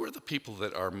 who are the people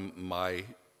that are my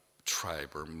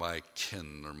tribe or my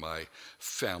kin or my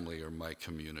family or my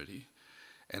community?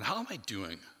 And how am I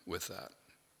doing with that?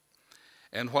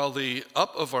 And while the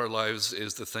up of our lives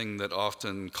is the thing that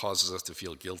often causes us to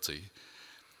feel guilty,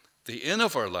 the in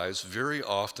of our lives very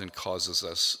often causes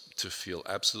us to feel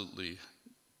absolutely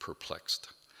perplexed.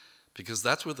 Because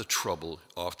that's where the trouble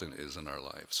often is in our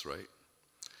lives, right?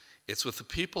 It's with the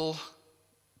people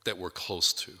that we're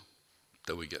close to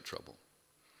that we get trouble.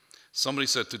 Somebody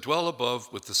said, to dwell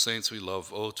above with the saints we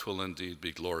love, oh, 'twill indeed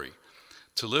be glory.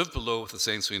 To live below with the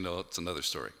saints we know, it's another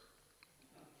story,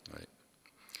 right?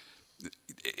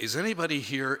 Is anybody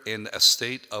here in a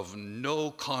state of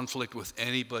no conflict with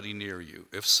anybody near you?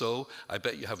 If so, I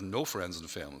bet you have no friends and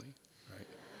family, right?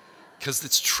 Because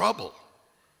it's trouble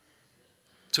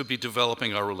to be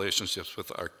developing our relationships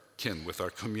with our kin, with our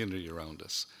community around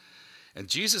us. And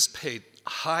Jesus paid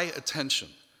high attention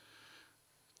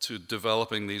to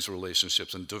developing these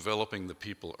relationships and developing the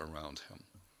people around him.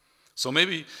 So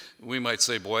maybe we might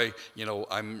say, boy,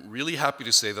 I'm really happy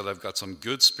to say that I've got some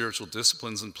good spiritual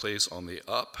disciplines in place on the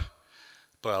up,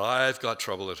 but I've got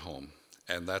trouble at home,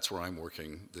 and that's where I'm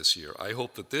working this year. I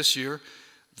hope that this year,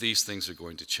 these things are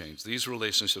going to change. These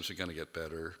relationships are going to get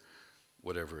better,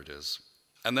 whatever it is.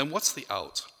 And then what's the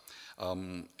out?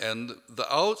 And the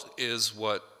out is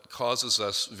what causes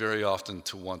us very often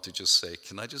to want to just say,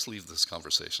 can I just leave this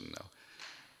conversation now?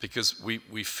 Because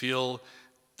we feel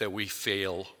that we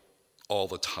fail all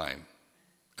the time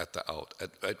at the out,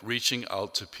 at reaching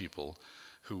out to people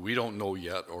who we don't know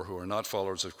yet or who are not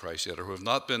followers of Christ yet or who have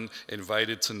not been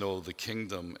invited to know the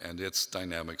kingdom and its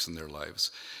dynamics in their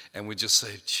lives. And we just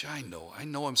say, gee, I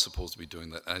know I'm supposed to be doing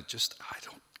that. And I just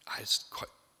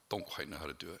don't quite know how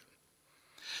to do it.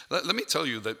 Let me tell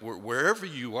you that wherever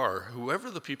you are,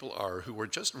 whoever the people are who are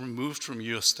just removed from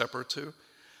you a step or two,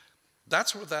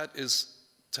 that's where that is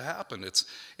to happen.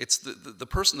 It's the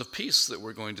person of peace that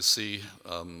we're going to see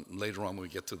later on when we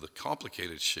get to the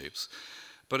complicated shapes.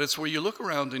 But it's where you look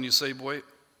around and you say, boy,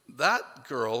 that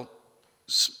girl,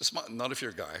 not if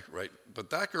you're a guy, right? But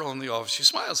that girl in the office, she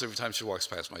smiles every time she walks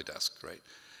past my desk, right?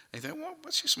 And you think, well,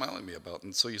 what's she smiling at me about?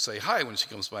 And so you say hi when she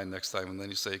comes by next time, and then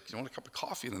you say, you want a cup of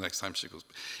coffee the next time she goes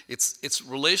by? It's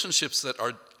relationships that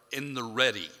are in the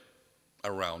ready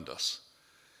around us.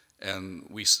 And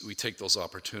we take those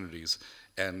opportunities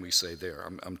and we say, there,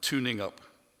 I'm tuning up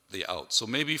the out. So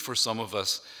maybe for some of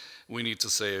us, we need to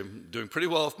say, I'm doing pretty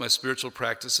well with my spiritual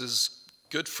practices,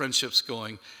 good friendships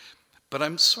going, but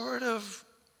I'm sort of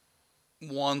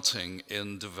wanting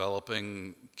in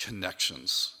developing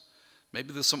connections.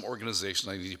 Maybe there's some organization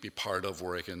I need to be part of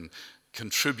where I can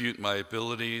contribute my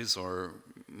abilities or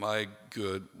my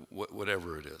good,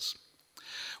 whatever it is.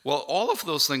 Well, all of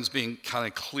those things being kind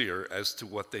of clear as to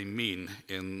what they mean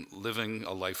in living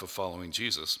a life of following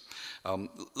Jesus,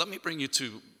 let me bring you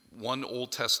to one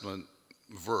Old Testament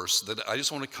verse that I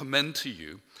just want to commend to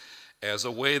you as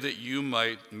a way that you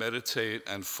might meditate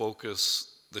and focus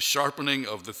the sharpening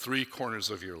of the three corners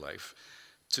of your life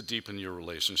to deepen your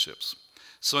relationships.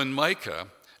 So in Micah,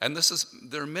 and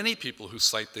there are many people who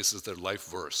cite this as their life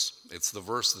verse. It's the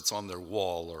verse that's on their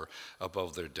wall or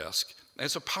above their desk. And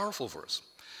it's a powerful verse.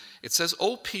 It says,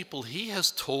 "O people, he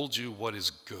has told you what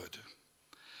is good.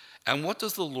 And what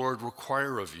does the Lord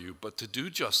require of you but to do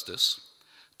justice,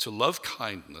 to love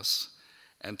kindness,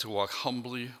 and to walk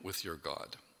humbly with your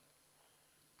God?"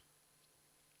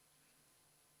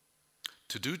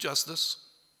 To do justice,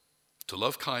 to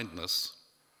love kindness,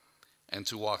 and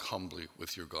to walk humbly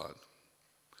with your God.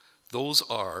 Those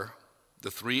are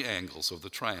the three angles of the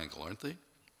triangle, aren't they?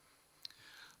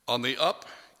 On the up,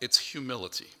 it's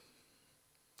humility.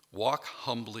 Walk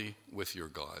humbly with your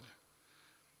God.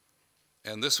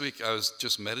 And this week I was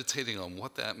just meditating on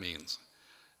what that means.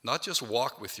 Not just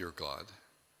walk with your God,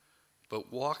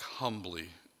 but walk humbly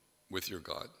with your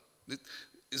God.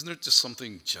 Isn't there just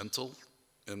something gentle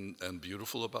and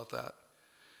beautiful about that?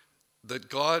 That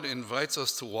God invites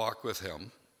us to walk with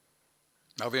him.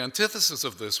 Now, the antithesis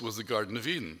of this was the Garden of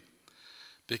Eden,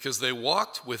 because they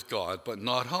walked with God, but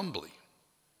not humbly.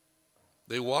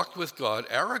 They walked with God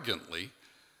arrogantly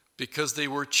because they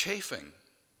were chafing.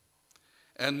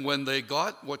 And when they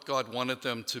got what God wanted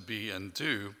them to be and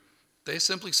do, they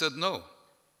simply said no.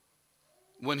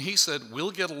 When he said,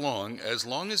 "We'll get along as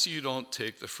long as you don't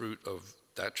take the fruit of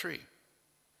that tree,"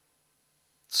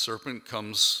 the serpent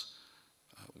comes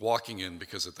walking in,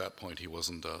 because at that point he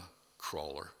wasn't a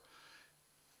crawler.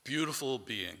 Beautiful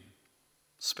being,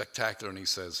 spectacular, and he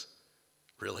says,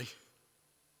 "Really?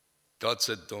 God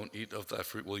said don't eat of that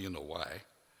fruit." Well, you know why.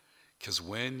 Because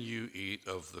when you eat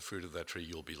of the fruit of that tree,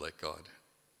 you'll be like God.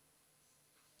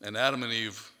 And Adam and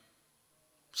Eve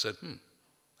said,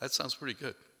 that sounds pretty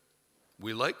good.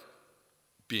 We like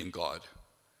being God.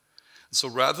 So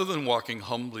rather than walking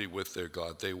humbly with their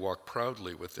God, they walked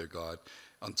proudly with their God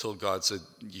until God said,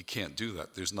 "You can't do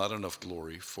that. There's not enough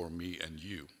glory for me and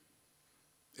you.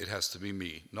 It has to be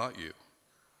me, not you."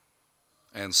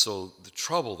 And so the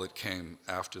trouble that came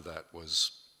after that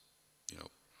was,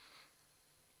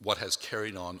 what has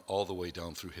carried on all the way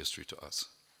down through history to us.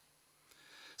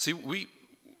 See, we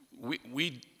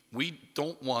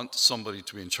don't want somebody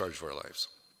to be in charge of our lives.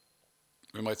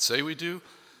 We might say we do,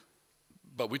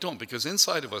 but we don't, because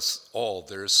inside of us all,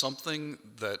 there is something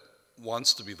that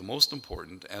wants to be the most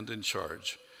important and in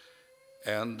charge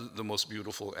and the most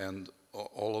beautiful and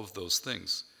all of those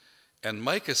things. And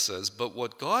Micah says, but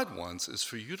what God wants is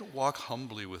for you to walk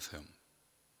humbly with him.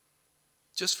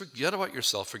 Just forget about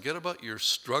yourself, forget about your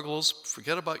struggles,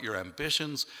 forget about your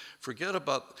ambitions, forget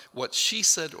about what she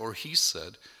said or he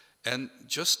said, and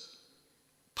just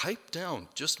pipe down,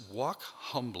 just walk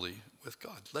humbly with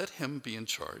God. Let him be in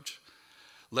charge.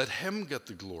 Let him get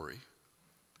the glory,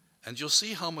 and you'll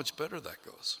see how much better that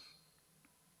goes.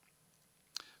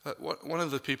 One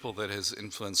of the people that has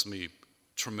influenced me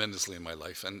tremendously in my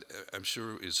life, and I'm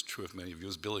sure is true of many of you,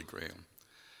 is Billy Graham.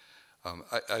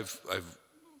 I've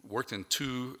worked in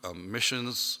 2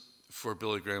 missions for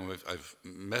Billy Graham. I've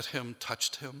met him,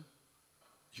 touched him.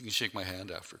 You can shake my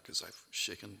hand after, because I've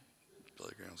shaken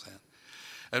Billy Graham's hand.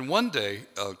 And one day,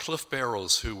 Cliff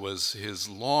Barrows, who was his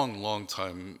long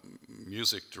time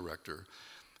music director,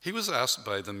 he was asked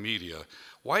by the media,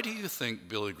 "Why do you think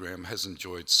Billy Graham has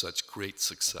enjoyed such great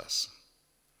success?"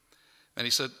 And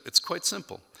he said, "It's quite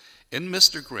simple. In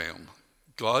Mr. Graham,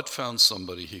 God found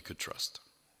somebody he could trust."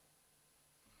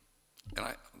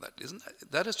 And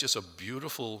that is just a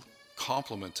beautiful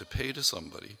compliment to pay to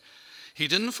somebody. He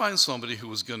didn't find somebody who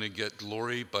was going to get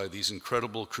glory by these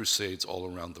incredible crusades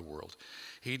all around the world.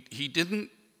 He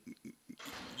didn't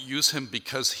use him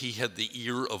because he had the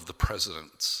ear of the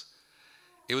presidents.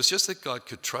 It was just that God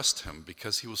could trust him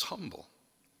because he was humble.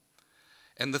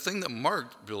 And the thing that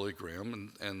marked Billy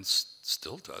Graham, and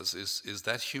still does, is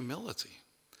that humility.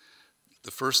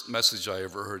 The first message I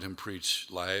ever heard him preach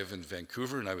live in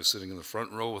Vancouver, and I was sitting in the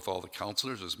front row with all the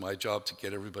counselors. It was my job to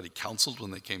get everybody counseled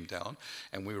when they came down,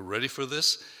 and we were ready for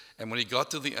this. And when he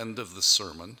got to the end of the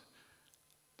sermon,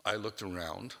 I looked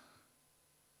around,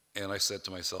 and I said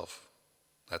to myself,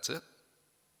 "That's it?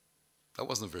 That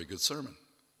wasn't a very good sermon.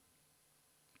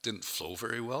 Didn't flow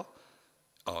very well.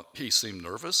 He seemed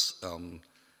nervous, and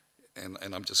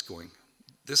I'm just going,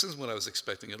 this isn't what I was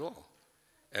expecting at all.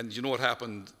 And you know what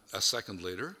happened a second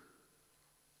later?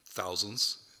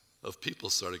 Thousands of people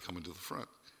started coming to the front.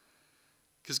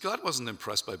 Because God wasn't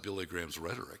impressed by Billy Graham's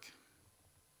rhetoric.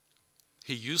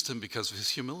 He used him because of his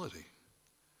humility.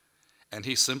 And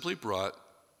he simply brought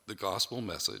the gospel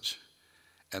message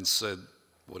and said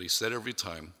what he said every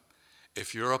time: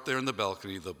 if you're up there in the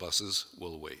balcony, the buses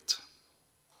will wait.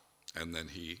 And then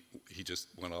he just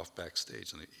went off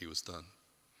backstage and he was done.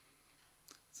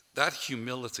 That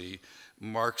humility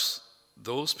marks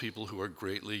those people who are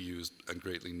greatly used and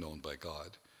greatly known by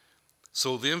God.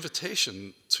 So the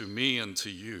invitation to me and to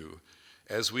you,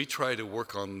 as we try to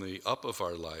work on the up of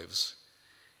our lives,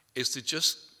 is to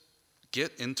just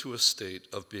get into a state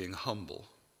of being humble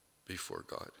before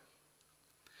God.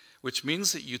 Which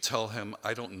means that you tell him,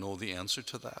 I don't know the answer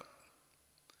to that.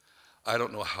 I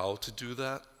don't know how to do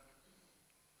that.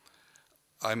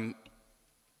 I'm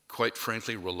quite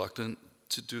frankly reluctant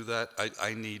to do that.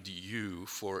 I need you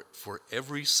for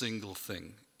every single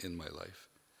thing in my life.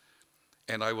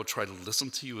 And I will try to listen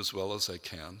to you as well as I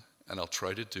can, and I'll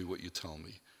try to do what you tell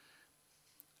me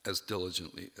as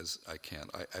diligently as I can.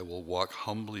 I will walk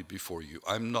humbly before you.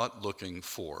 I'm not looking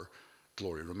for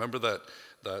glory. Remember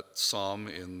that psalm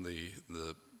in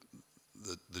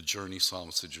the journey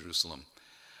psalms to Jerusalem?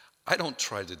 I don't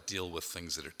try to deal with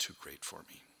things that are too great for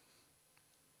me.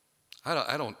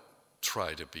 I don't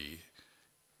try to be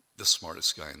the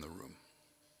smartest guy in the room.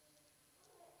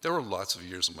 There were lots of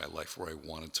years in my life where I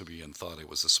wanted to be and thought I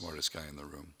was the smartest guy in the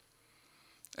room.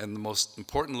 And the most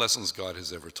important lessons God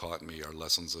has ever taught me are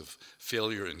lessons of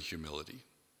failure and humility.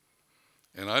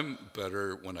 And I'm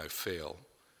better when I fail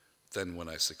than when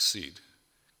I succeed,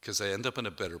 because I end up in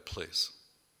a better place.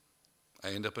 I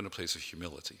end up in a place of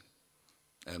humility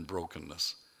and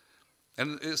brokenness.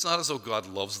 And it's not as though God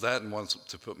loves that and wants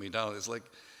to put me down. It's like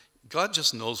God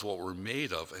just knows what we're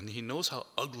made of, and he knows how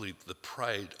ugly the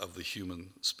pride of the human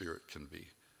spirit can be.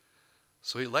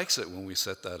 So he likes it when we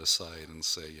set that aside and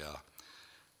say, yeah,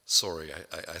 sorry,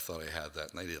 I thought I had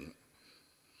that, and I didn't.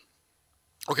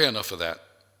 Okay, enough of that.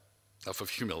 Enough of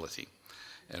humility.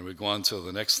 And we go on to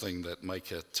the next thing that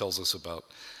Micah tells us about.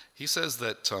 He says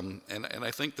that, and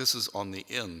I think this is on the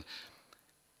in,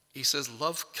 he says,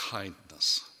 love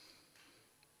kindness.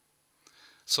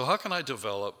 So how can I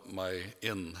develop my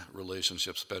in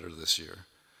relationships better this year?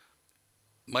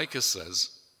 Micah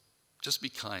says, just be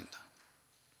kind.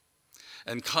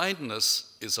 And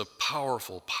kindness is a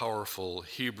powerful, powerful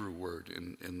Hebrew word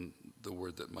in the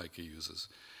word that Micah uses.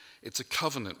 It's a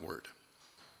covenant word.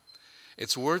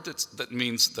 It's a word that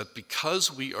means that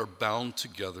because we are bound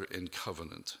together in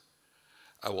covenant,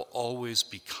 I will always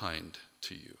be kind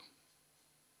to you.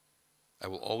 I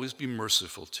will always be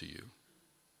merciful to you.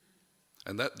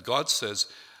 And that God says,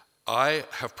 I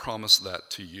have promised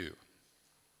that to you.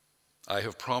 I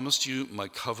have promised you my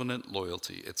covenant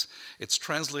loyalty. It's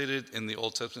translated in the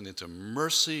Old Testament into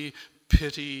mercy,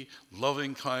 pity,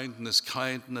 loving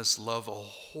kindness, love, a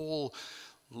whole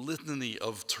litany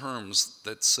of terms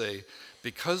that say,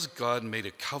 because God made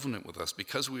a covenant with us,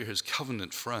 because we are his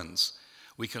covenant friends,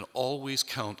 we can always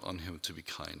count on him to be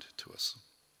kind to us.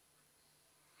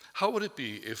 How would it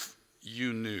be if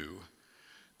you knew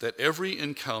that every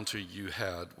encounter you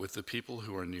had with the people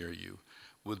who are near you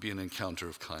would be an encounter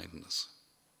of kindness?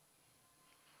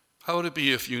 How would it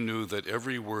be if you knew that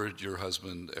every word your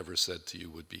husband ever said to you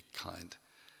would be kind?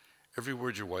 Every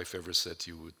word your wife ever said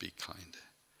to you would be kind.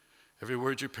 Every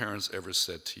word your parents ever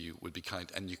said to you would be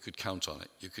kind, and you could count on it.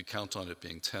 You could count on it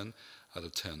being 10 out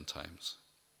of 10 times.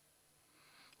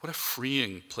 What a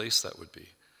freeing place that would be.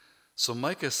 So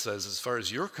Micah says, as far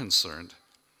as you're concerned,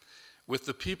 with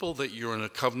the people that you're in a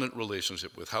covenant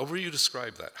relationship with, however you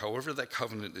describe that, however that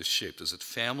covenant is shaped, is it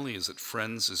family, is it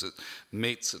friends, is it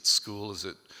mates at school, is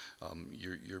it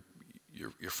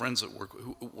your friends at work,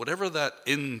 whatever that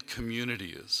in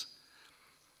community is,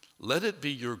 let it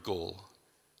be your goal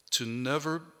to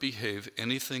never behave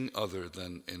anything other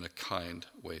than in a kind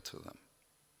way to them.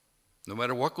 No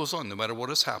matter what goes on, no matter what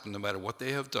has happened, no matter what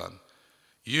they have done,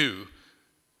 you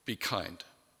be kind.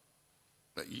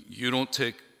 You don't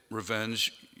take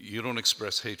revenge, you don't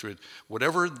express hatred.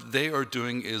 Whatever they are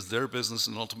doing is their business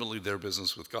and ultimately their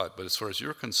business with God. But as far as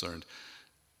you're concerned,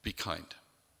 be kind.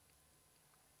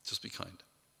 Just be kind.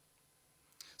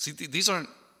 See, these aren't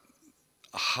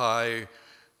high,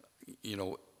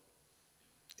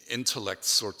 intellect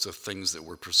sorts of things that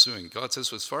we're pursuing. God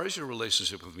says, as far as your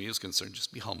relationship with me is concerned,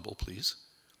 just be humble, please.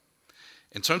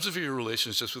 In terms of your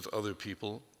relationships with other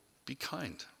people, be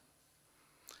kind.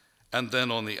 And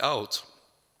then on the out,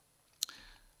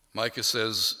 Micah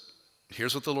says,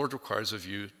 Here's what the Lord requires of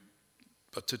you,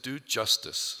 but to do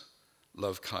justice,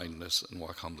 love kindness, and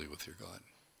walk humbly with your God.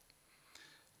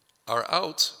 Our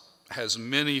out has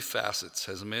many facets,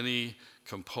 has many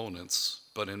components,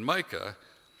 but in Micah,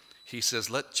 he says,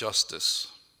 let justice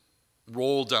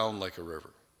roll down like a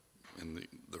river in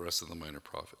the rest of the minor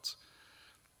prophets.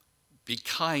 Be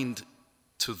kind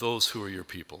to those who are your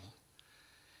people,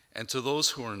 and to those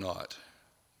who are not,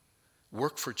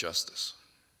 work for justice.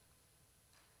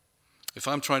 If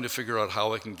I'm trying to figure out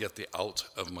how I can get the out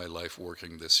of my life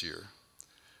working this year,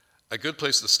 a good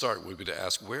place to start would be to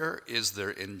ask, where is there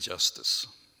injustice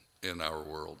in our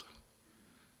world?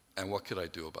 And what could I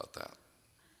do about that?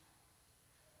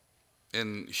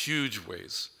 In huge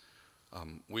ways,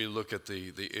 we look at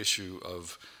the issue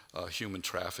of human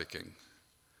trafficking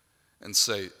and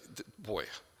say, boy,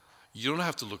 you don't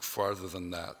have to look farther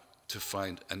than that to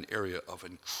find an area of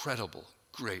incredible,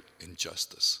 great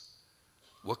injustice.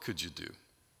 What could you do?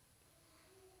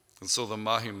 And so the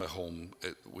Mahima home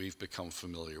we've become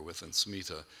familiar with in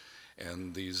Smita,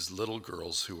 and these little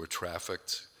girls who were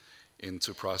trafficked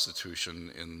into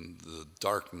prostitution in the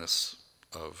darkness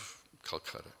of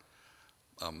Calcutta.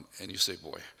 And you say,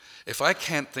 boy, if I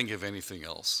can't think of anything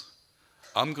else,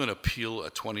 I'm going to peel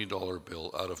a $20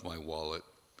 bill out of my wallet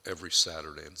every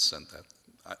Saturday and send that.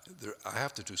 I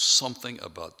have to do something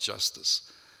about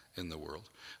justice in the world.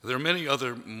 There are many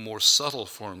other more subtle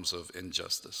forms of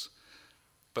injustice.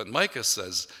 But Micah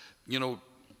says,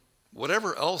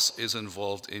 whatever else is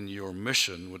involved in your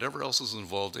mission, whatever else is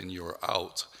involved in your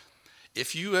out,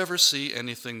 if you ever see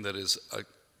anything that is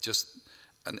just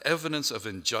an evidence of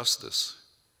injustice,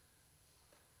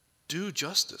 do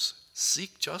justice.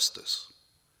 Seek justice.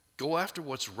 Go after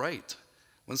what's right.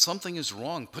 When something is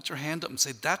wrong, put your hand up and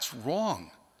say, that's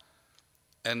wrong.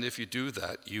 And if you do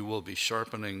that, you will be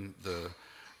sharpening the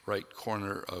right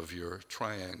corner of your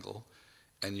triangle,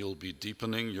 and you'll be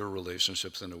deepening your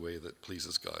relationships in a way that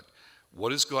pleases God. What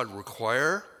does God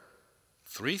require?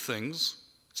 3 things.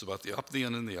 It's about the up, the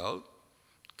in, and the out.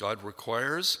 God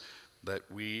requires that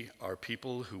we are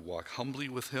people who walk humbly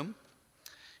with him.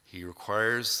 He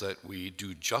requires that we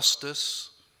do justice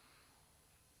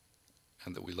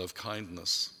and that we love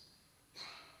kindness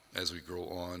as we grow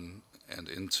on and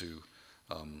into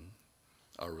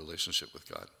our relationship with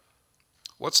God.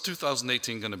 What's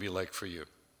 2018 going to be like for you?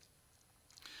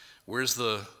 Where's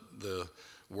the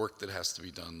work that has to be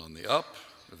done on the up,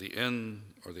 or the in,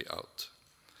 or the out?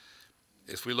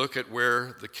 If we look at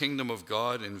where the kingdom of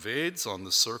God invades on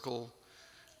the circle,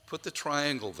 put the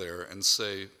triangle there and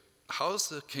say, how's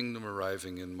the kingdom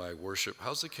arriving in my worship?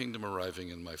 How's the kingdom arriving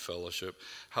in my fellowship?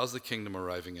 How's the kingdom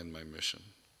arriving in my mission?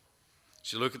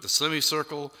 As you look at the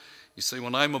semicircle, you say,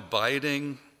 when I'm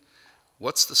abiding,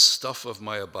 what's the stuff of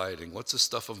my abiding? What's the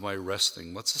stuff of my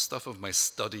resting? What's the stuff of my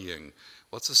studying?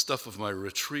 What's the stuff of my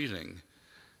retreating?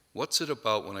 What's it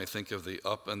about when I think of the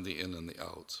up and the in and the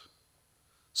out?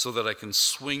 So that I can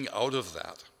swing out of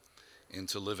that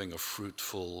into living a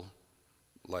fruitful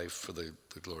life for the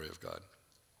glory of God.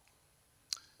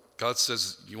 God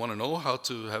says, you want to know how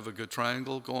to have a good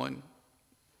triangle going?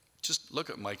 Just look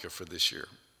at Micah for this year,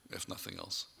 if nothing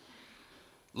else.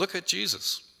 Look at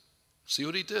Jesus. See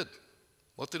what he did.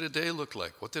 What did a day look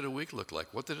like? What did a week look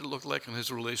like? What did it look like in his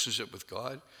relationship with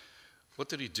God? What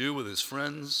did he do with his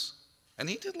friends? And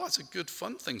he did lots of good,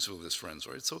 fun things with his friends,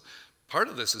 right? So part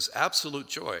of this is absolute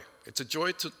joy. It's a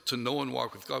joy to know and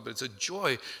walk with God, but it's a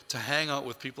joy to hang out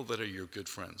with people that are your good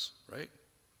friends, right?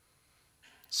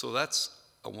 So that's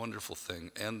a wonderful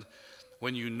thing. And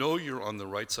when you know you're on the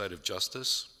right side of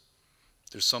justice,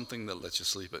 there's something that lets you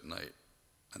sleep at night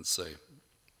and say,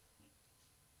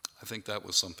 I think that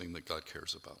was something that God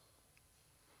cares about.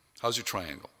 How's your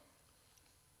triangle?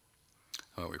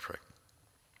 Well, we pray.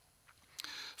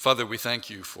 Father, we thank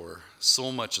you for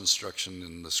so much instruction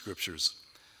in the scriptures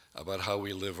about how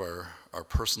we live our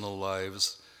personal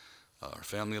lives, our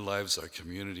family lives, our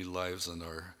community lives, and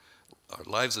our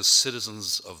lives as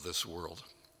citizens of this world.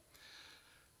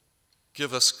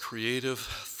 Give us creative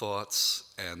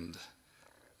thoughts and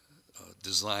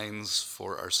designs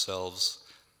for ourselves,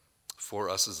 for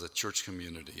us as a church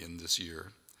community in this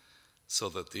year, so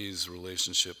that these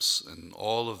relationships in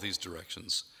all of these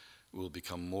directions will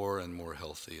become more and more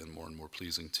healthy and more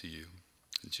pleasing to you.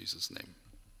 In Jesus' name,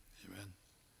 amen.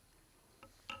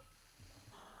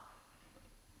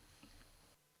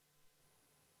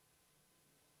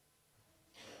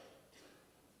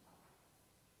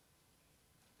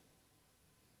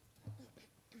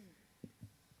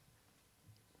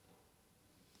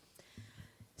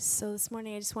 So this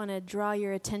morning I just want to draw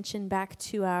your attention back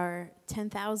to our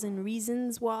 10,000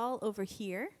 Reasons wall over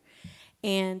here.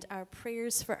 and our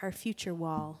prayers for our future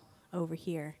wall over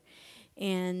here.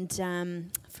 And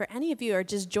for any of you who are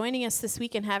just joining us this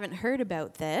week and haven't heard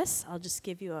about this, I'll just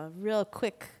give you a real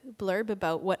quick blurb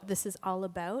about what this is all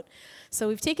about. So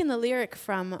we've taken the lyric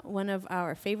from one of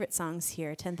our favorite songs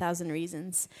here, 10,000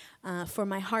 Reasons, for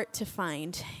my heart to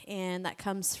find. And that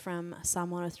comes from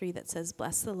Psalm 103 that says,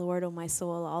 "Bless the Lord, O my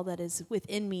soul, all that is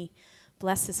within me.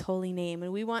 Bless his holy name."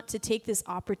 And we want to take this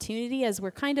opportunity as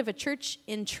we're kind of a church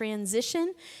in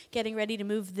transition, getting ready to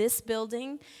move this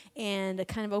building and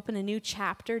kind of open a new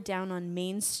chapter down on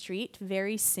Main Street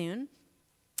very soon.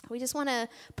 We just want to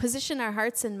position our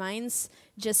hearts and minds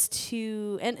just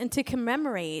to, and to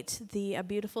commemorate the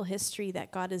beautiful history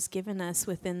that God has given us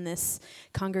within this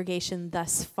congregation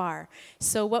thus far.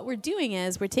 So what we're doing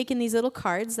is we're taking these little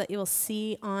cards that you'll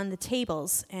see on the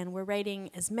tables, and we're writing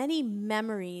as many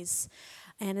memories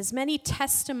and as many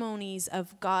testimonies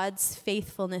of God's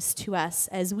faithfulness to us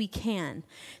as we can.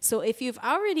 So if you've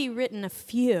already written a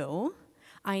few,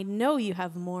 I know you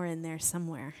have more in there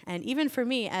somewhere. And even for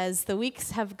me, as the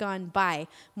weeks have gone by,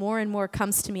 more and more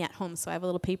comes to me at home. So I have a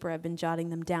little paper, I've been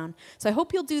jotting them down. So I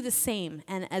hope you'll do the same,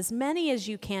 and as many as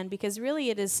you can, because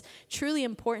really it is truly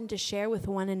important to share with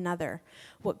one another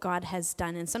what God has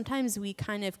done. And sometimes we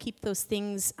kind of keep those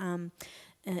things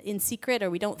in secret,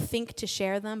 or we don't think to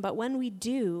share them. But when we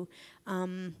do,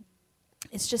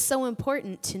 it's just so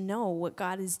important to know what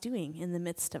God is doing in the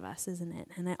midst of us, isn't it?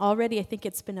 And I think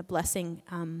it's been a blessing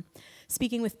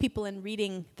speaking with people and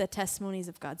reading the testimonies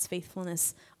of God's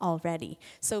faithfulness already.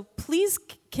 So please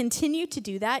continue to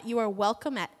do that. You are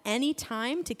welcome at any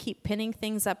time to keep pinning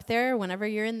things up there whenever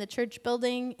you're in the church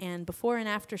building and before and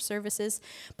after services.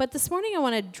 But this morning I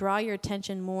want to draw your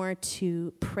attention more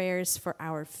to prayers for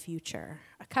our future.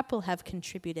 A couple have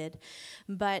contributed,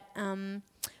 but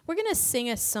we're going to sing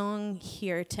a song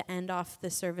here to end off the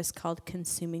service called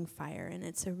 "Consuming Fire," and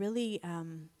it's a really,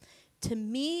 to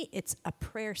me, it's a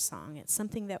prayer song. It's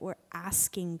something that we're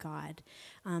asking God,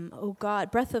 oh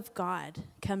God, breath of God,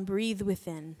 come breathe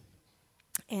within.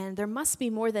 And there must be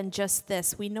more than just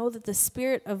this. We know that the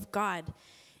Spirit of God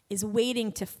is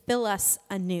waiting to fill us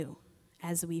anew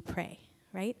as we pray,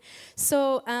 right?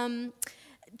 So,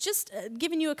 just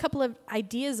giving you a couple of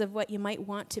ideas of what you might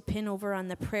want to pin over on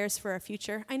the prayers for our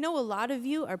future. I know a lot of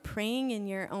you are praying in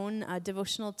your own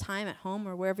devotional time at home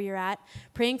or wherever you're at,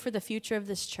 praying for the future of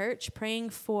this church,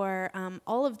 praying for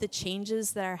all of the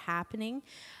changes that are happening.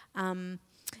 And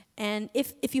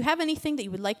if you have anything that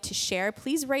you would like to share,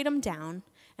 please write them down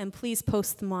and please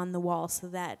post them on the wall so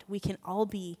that we can all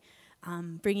be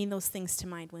bringing those things to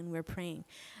mind when we're praying.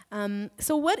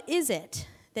 So what is it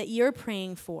that you're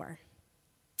praying for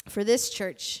this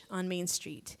church on Main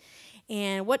Street?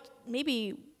 And what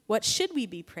should we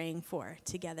be praying for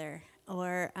together?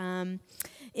 Or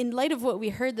in light of what we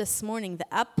heard this morning, the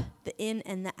up, the in,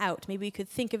 and the out, maybe we could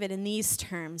think of it in these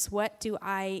terms. What do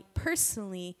I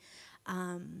personally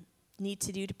need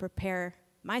to do to prepare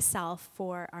myself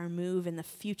for our move in the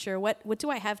future? What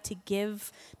do I have to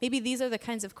give? Maybe these are the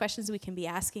kinds of questions we can be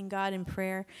asking God in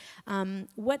prayer.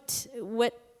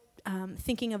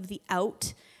 Thinking of the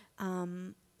out,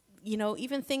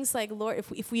 even things like, Lord,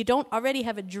 if we don't already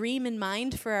have a dream in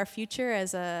mind for our future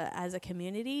as a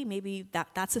community, maybe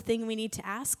that's a thing we need to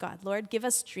ask God. Lord, give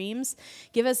us dreams,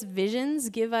 give us visions,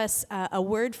 give us a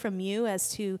word from you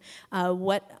as to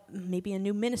what maybe a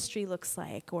new ministry looks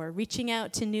like, or reaching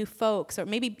out to new folks, or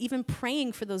maybe even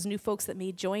praying for those new folks that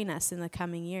may join us in the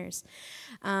coming years.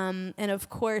 And of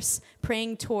course,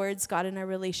 praying towards God in our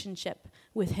relationship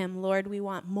with him. Lord, we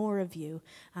want more of you.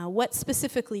 What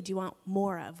specifically do you want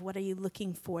more of? What are you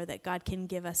looking for that God can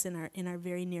give us in our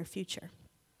very near future?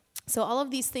 So all of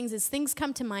these things, as things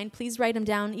come to mind, please write them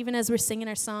down. Even as we're singing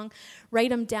our song, write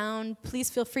them down. Please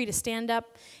feel free to stand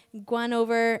up, go on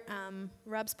over.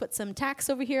 Rob's put some tacks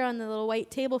over here on the little white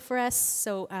table for us.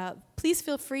 So please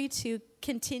feel free to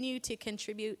continue to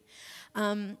contribute.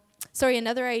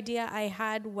 Another idea I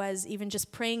had was even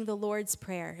just praying the Lord's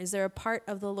Prayer. Is there a part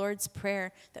of the Lord's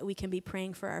Prayer that we can be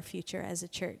praying for our future as a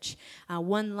church?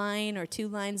 One line or two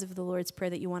lines of the Lord's Prayer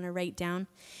that you want to write down.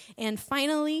 And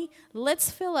finally,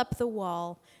 let's fill up the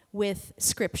wall with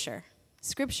Scripture.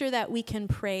 Scripture that we can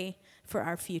pray for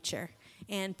our future.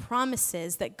 And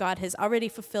promises that God has already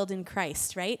fulfilled in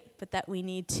Christ, right? But that we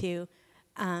need to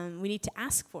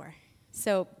ask for.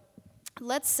 So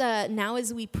let's, now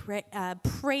as we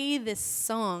pray this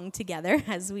song together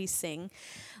as we sing,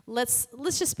 let's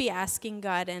just be asking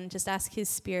God and just ask his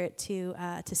Spirit to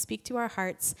speak to our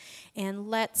hearts. And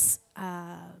let's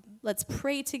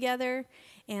pray together,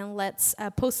 and let's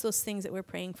post those things that we're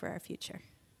praying for our future.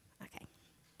 Okay.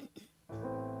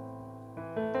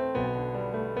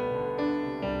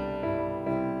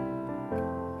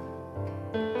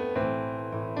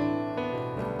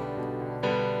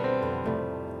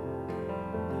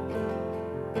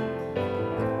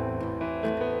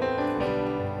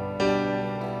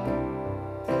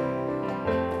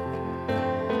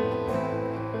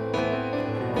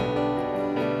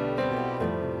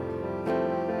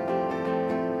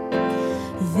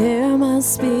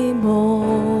 must be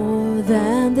more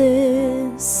than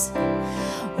this.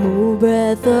 O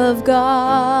breath of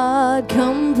God,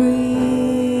 come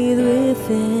breathe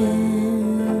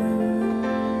within.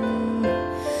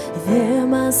 There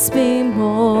must be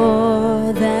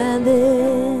more than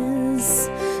this.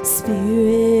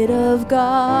 Spirit of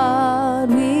God,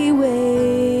 we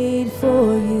wait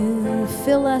for you.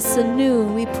 Fill us anew,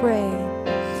 we pray.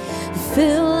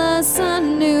 Fill us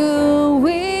anew,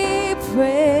 we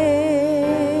pray.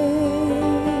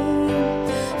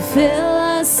 Fill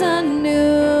us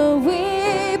anew,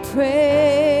 we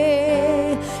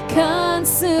pray.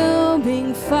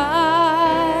 Consuming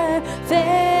fire,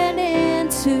 fan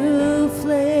into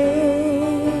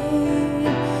flame.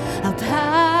 A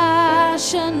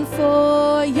passion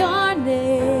for your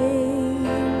name.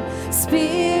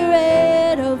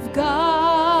 Spirit of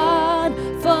God,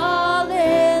 fall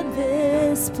in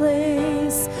this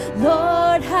place.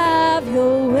 Lord, have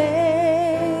your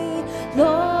way.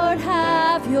 Lord,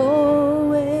 have your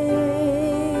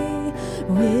way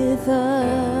with us.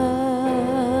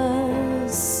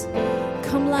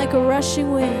 Come like a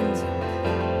rushing wind.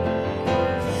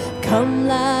 Come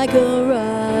like a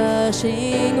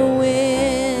rushing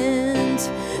wind.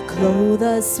 Clothe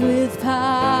us with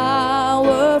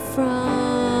power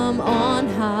from on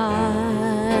high.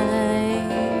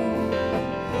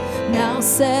 Now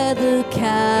set the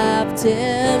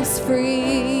captives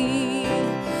free.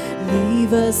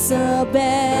 Leave us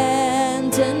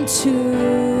abandoned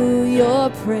to your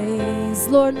praise.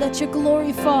 Lord, let your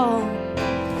glory fall.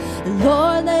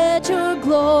 Lord, let your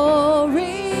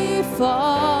glory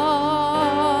fall.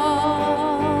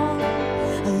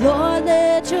 Lord,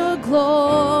 let your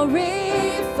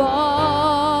glory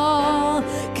fall.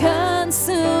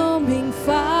 Consuming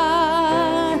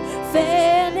fire,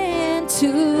 fan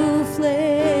into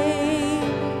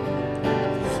flame.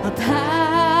 A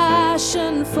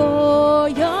passion for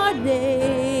your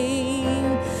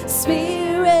name.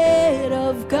 Spirit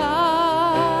of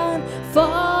God,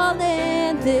 fall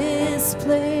in this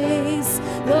place.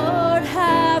 Lord,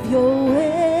 have your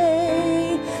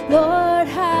way. Lord,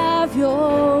 have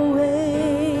your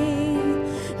way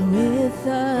with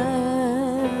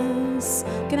us.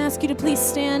 I'm going to ask you to please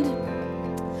stand.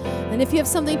 And if you have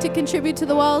something to contribute to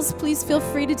the walls, please feel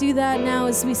free to do that now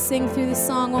as we sing through this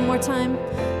song one more time.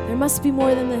 There must be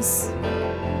more than this.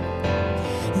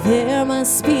 There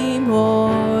must be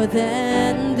more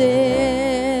than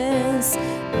this.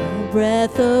 O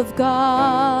breath of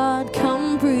God,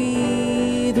 come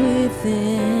breathe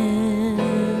within.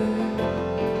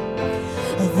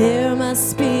 There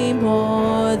must be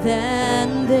more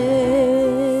than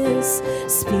this.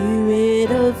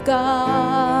 Spirit of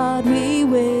God, we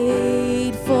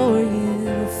wait for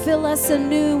you. Fill us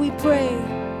anew, we pray.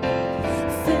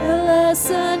 Fill us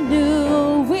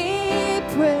anew, we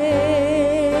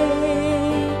pray.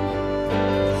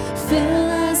 Fill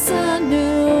us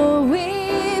anew,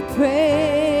 we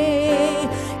pray.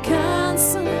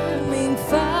 Consuming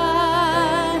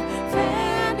fire,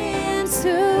 fan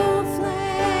into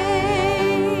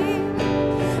flame.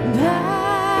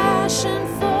 Passion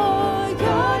for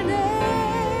your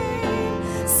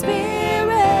name.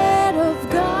 Spirit of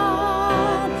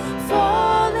God,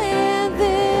 fall in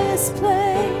this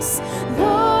place.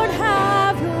 Lord,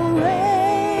 have your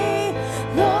way.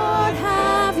 Lord,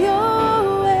 have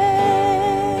your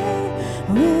way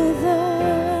with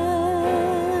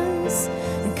us.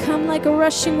 And come like a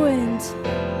rushing wind.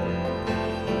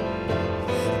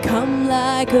 Come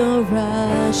like a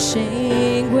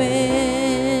rushing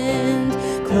wind.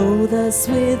 Clothe us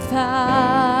with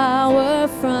power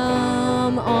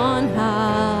from on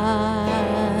high.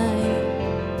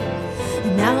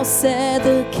 Now set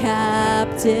the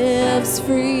captives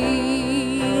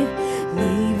free.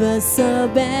 Leave us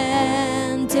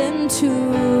abandoned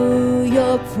to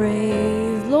your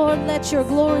praise. Lord, let your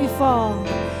glory fall.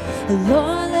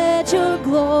 Lord, let your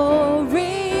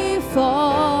glory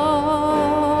fall.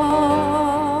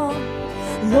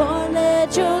 Lord,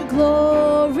 let your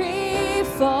glory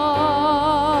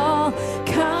fall.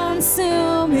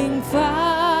 Consuming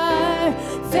fire,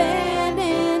 fan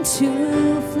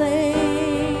into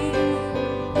flame.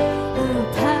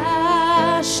 A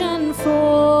passion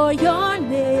for your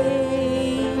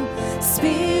name.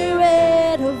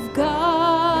 Spirit of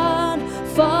God,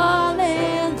 fall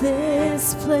in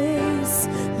this place.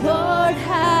 Lord,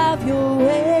 have your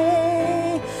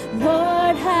way.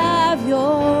 Lord, have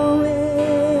your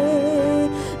way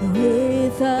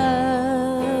with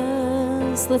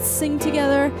us. Let's sing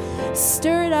together.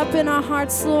 Stir it up in our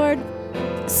hearts, Lord.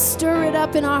 Stir it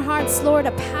up in our hearts, Lord,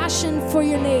 a passion for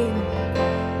your name.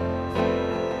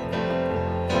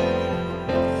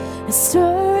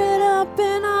 Stir it up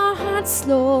in our hearts,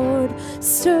 Lord.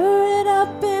 Stir it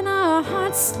up in our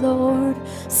hearts, Lord.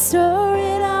 Stir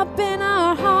it up in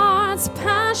our hearts,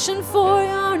 passion for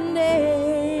your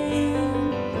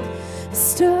name.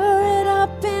 Stir it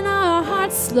up in our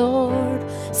hearts, Lord.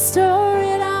 Stir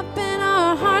it up in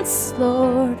our hearts,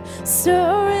 Lord.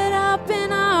 Stir it up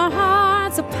in our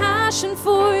hearts, a passion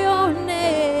for your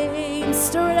name.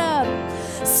 Stir it up.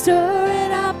 Stir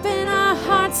it up in our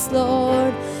hearts,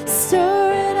 Lord.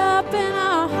 Stir it up in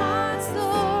our hearts,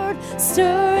 Lord.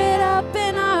 Stir it up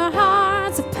in our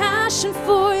hearts, a passion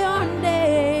for your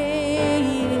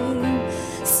name.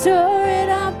 Stir it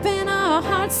up in our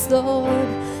hearts, Lord.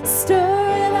 Stir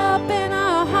it up in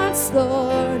our hearts,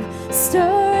 Lord.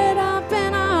 Stir it up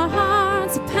in our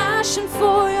hearts, a passion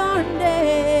for your name.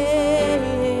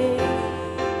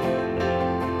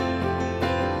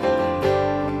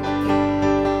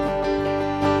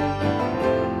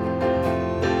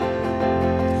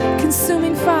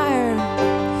 Consuming fire,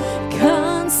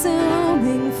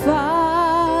 consuming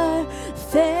fire,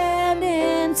 fan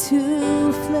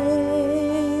into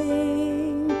flame,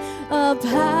 a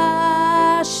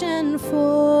passion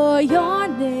for your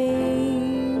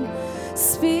name.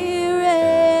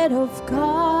 Spirit of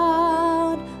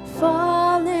God,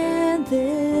 fall in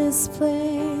this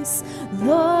place.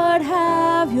 Lord,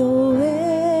 have your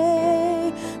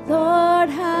way. Lord,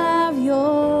 have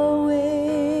your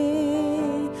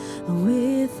way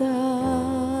with us.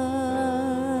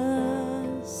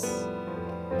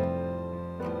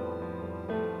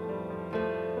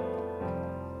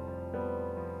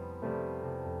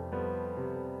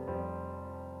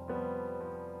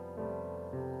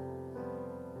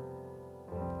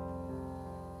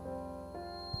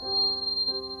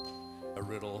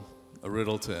 A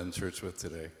riddle to end church with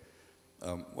today.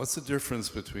 What's the difference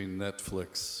between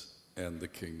Netflix and the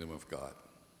kingdom of God?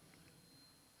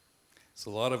 So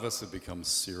a lot of us have become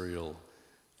serial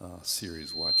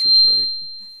series watchers, right?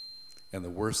 And the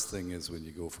worst thing is when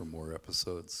you go for more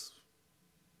episodes,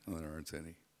 and there aren't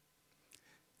any.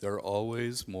 There are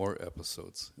always more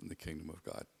episodes in the kingdom of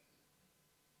God.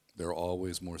 There are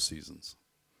always more seasons.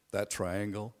 That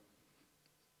triangle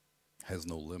has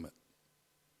no limit.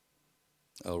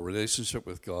 A relationship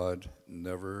with God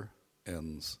never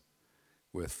ends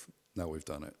with, now we've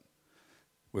done it.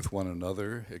 With one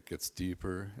another, it gets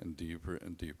deeper and deeper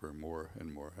and deeper, more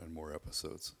and more and more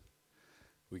episodes.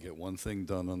 We get one thing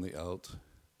done on the out,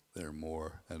 there are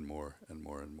more and more and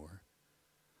more and more.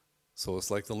 So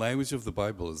it's like the language of the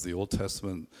Bible is the Old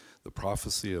Testament, the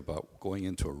prophecy about going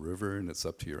into a river and it's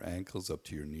up to your ankles, up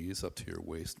to your knees, up to your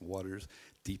waist, waters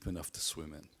deep enough to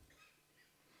swim in.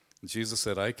 And Jesus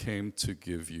said, I came to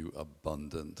give you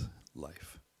abundant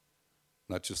life,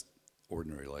 not just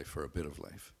ordinary life or a bit of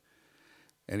life.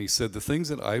 And he said, the things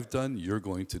that I've done, you're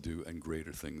going to do, and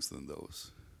greater things than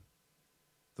those.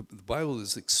 The Bible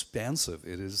is expansive.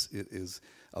 It is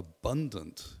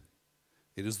abundant.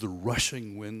 It is the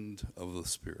rushing wind of the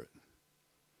Spirit.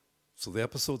 So the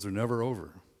episodes are never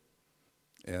over.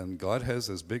 And God has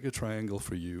as big a triangle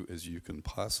for you as you can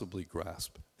possibly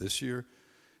grasp this year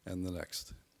and the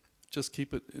next. Just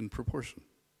keep it in proportion.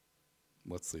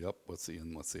 What's the up, what's the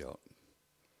in, what's the out?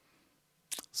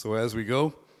 So as we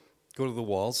go to the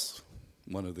walls,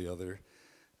 one or the other.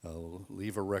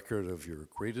 Leave a record of your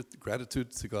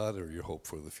gratitude to God or your hope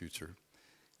for the future.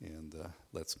 And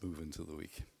let's move into the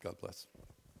week. God bless.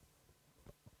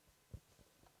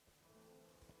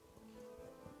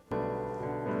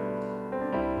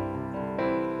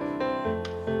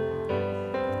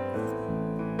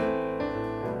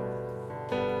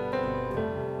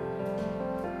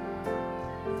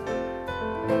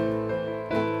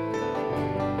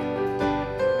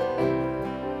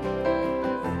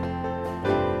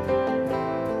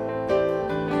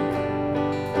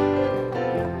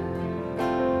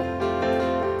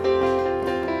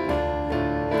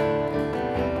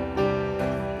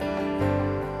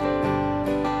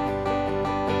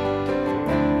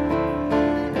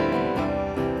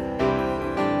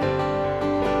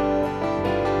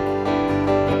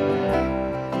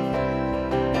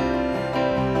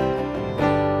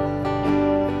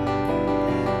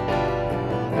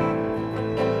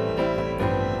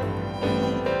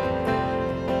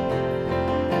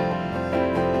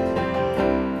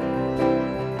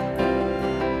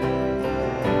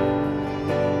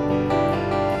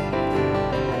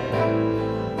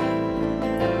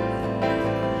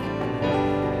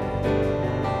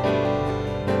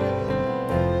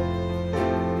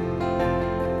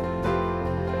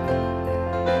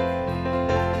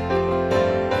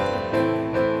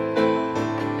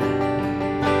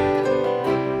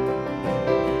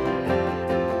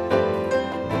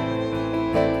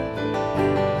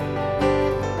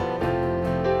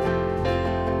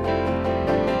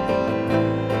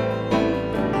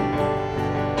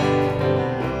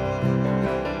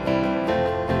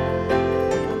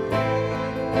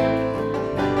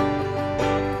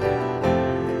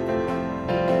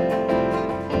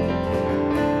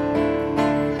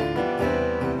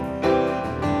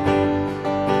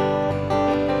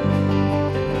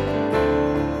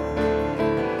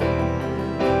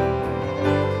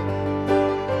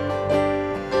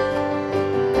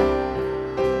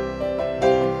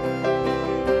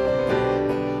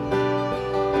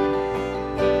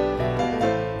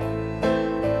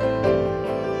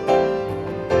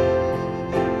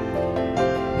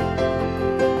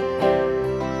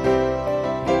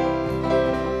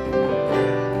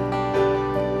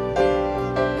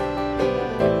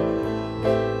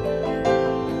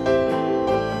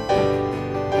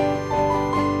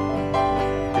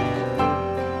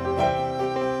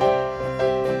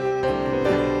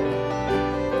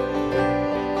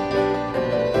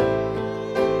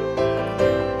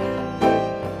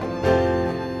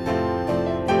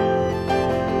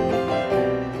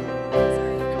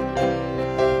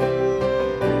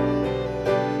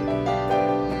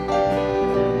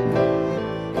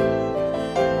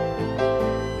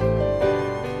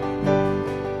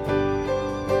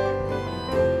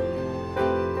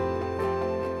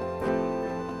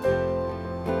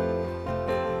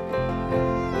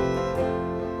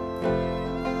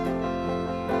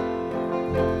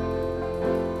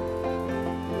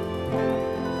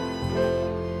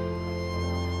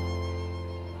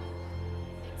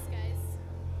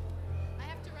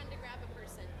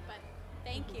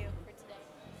 Thank you.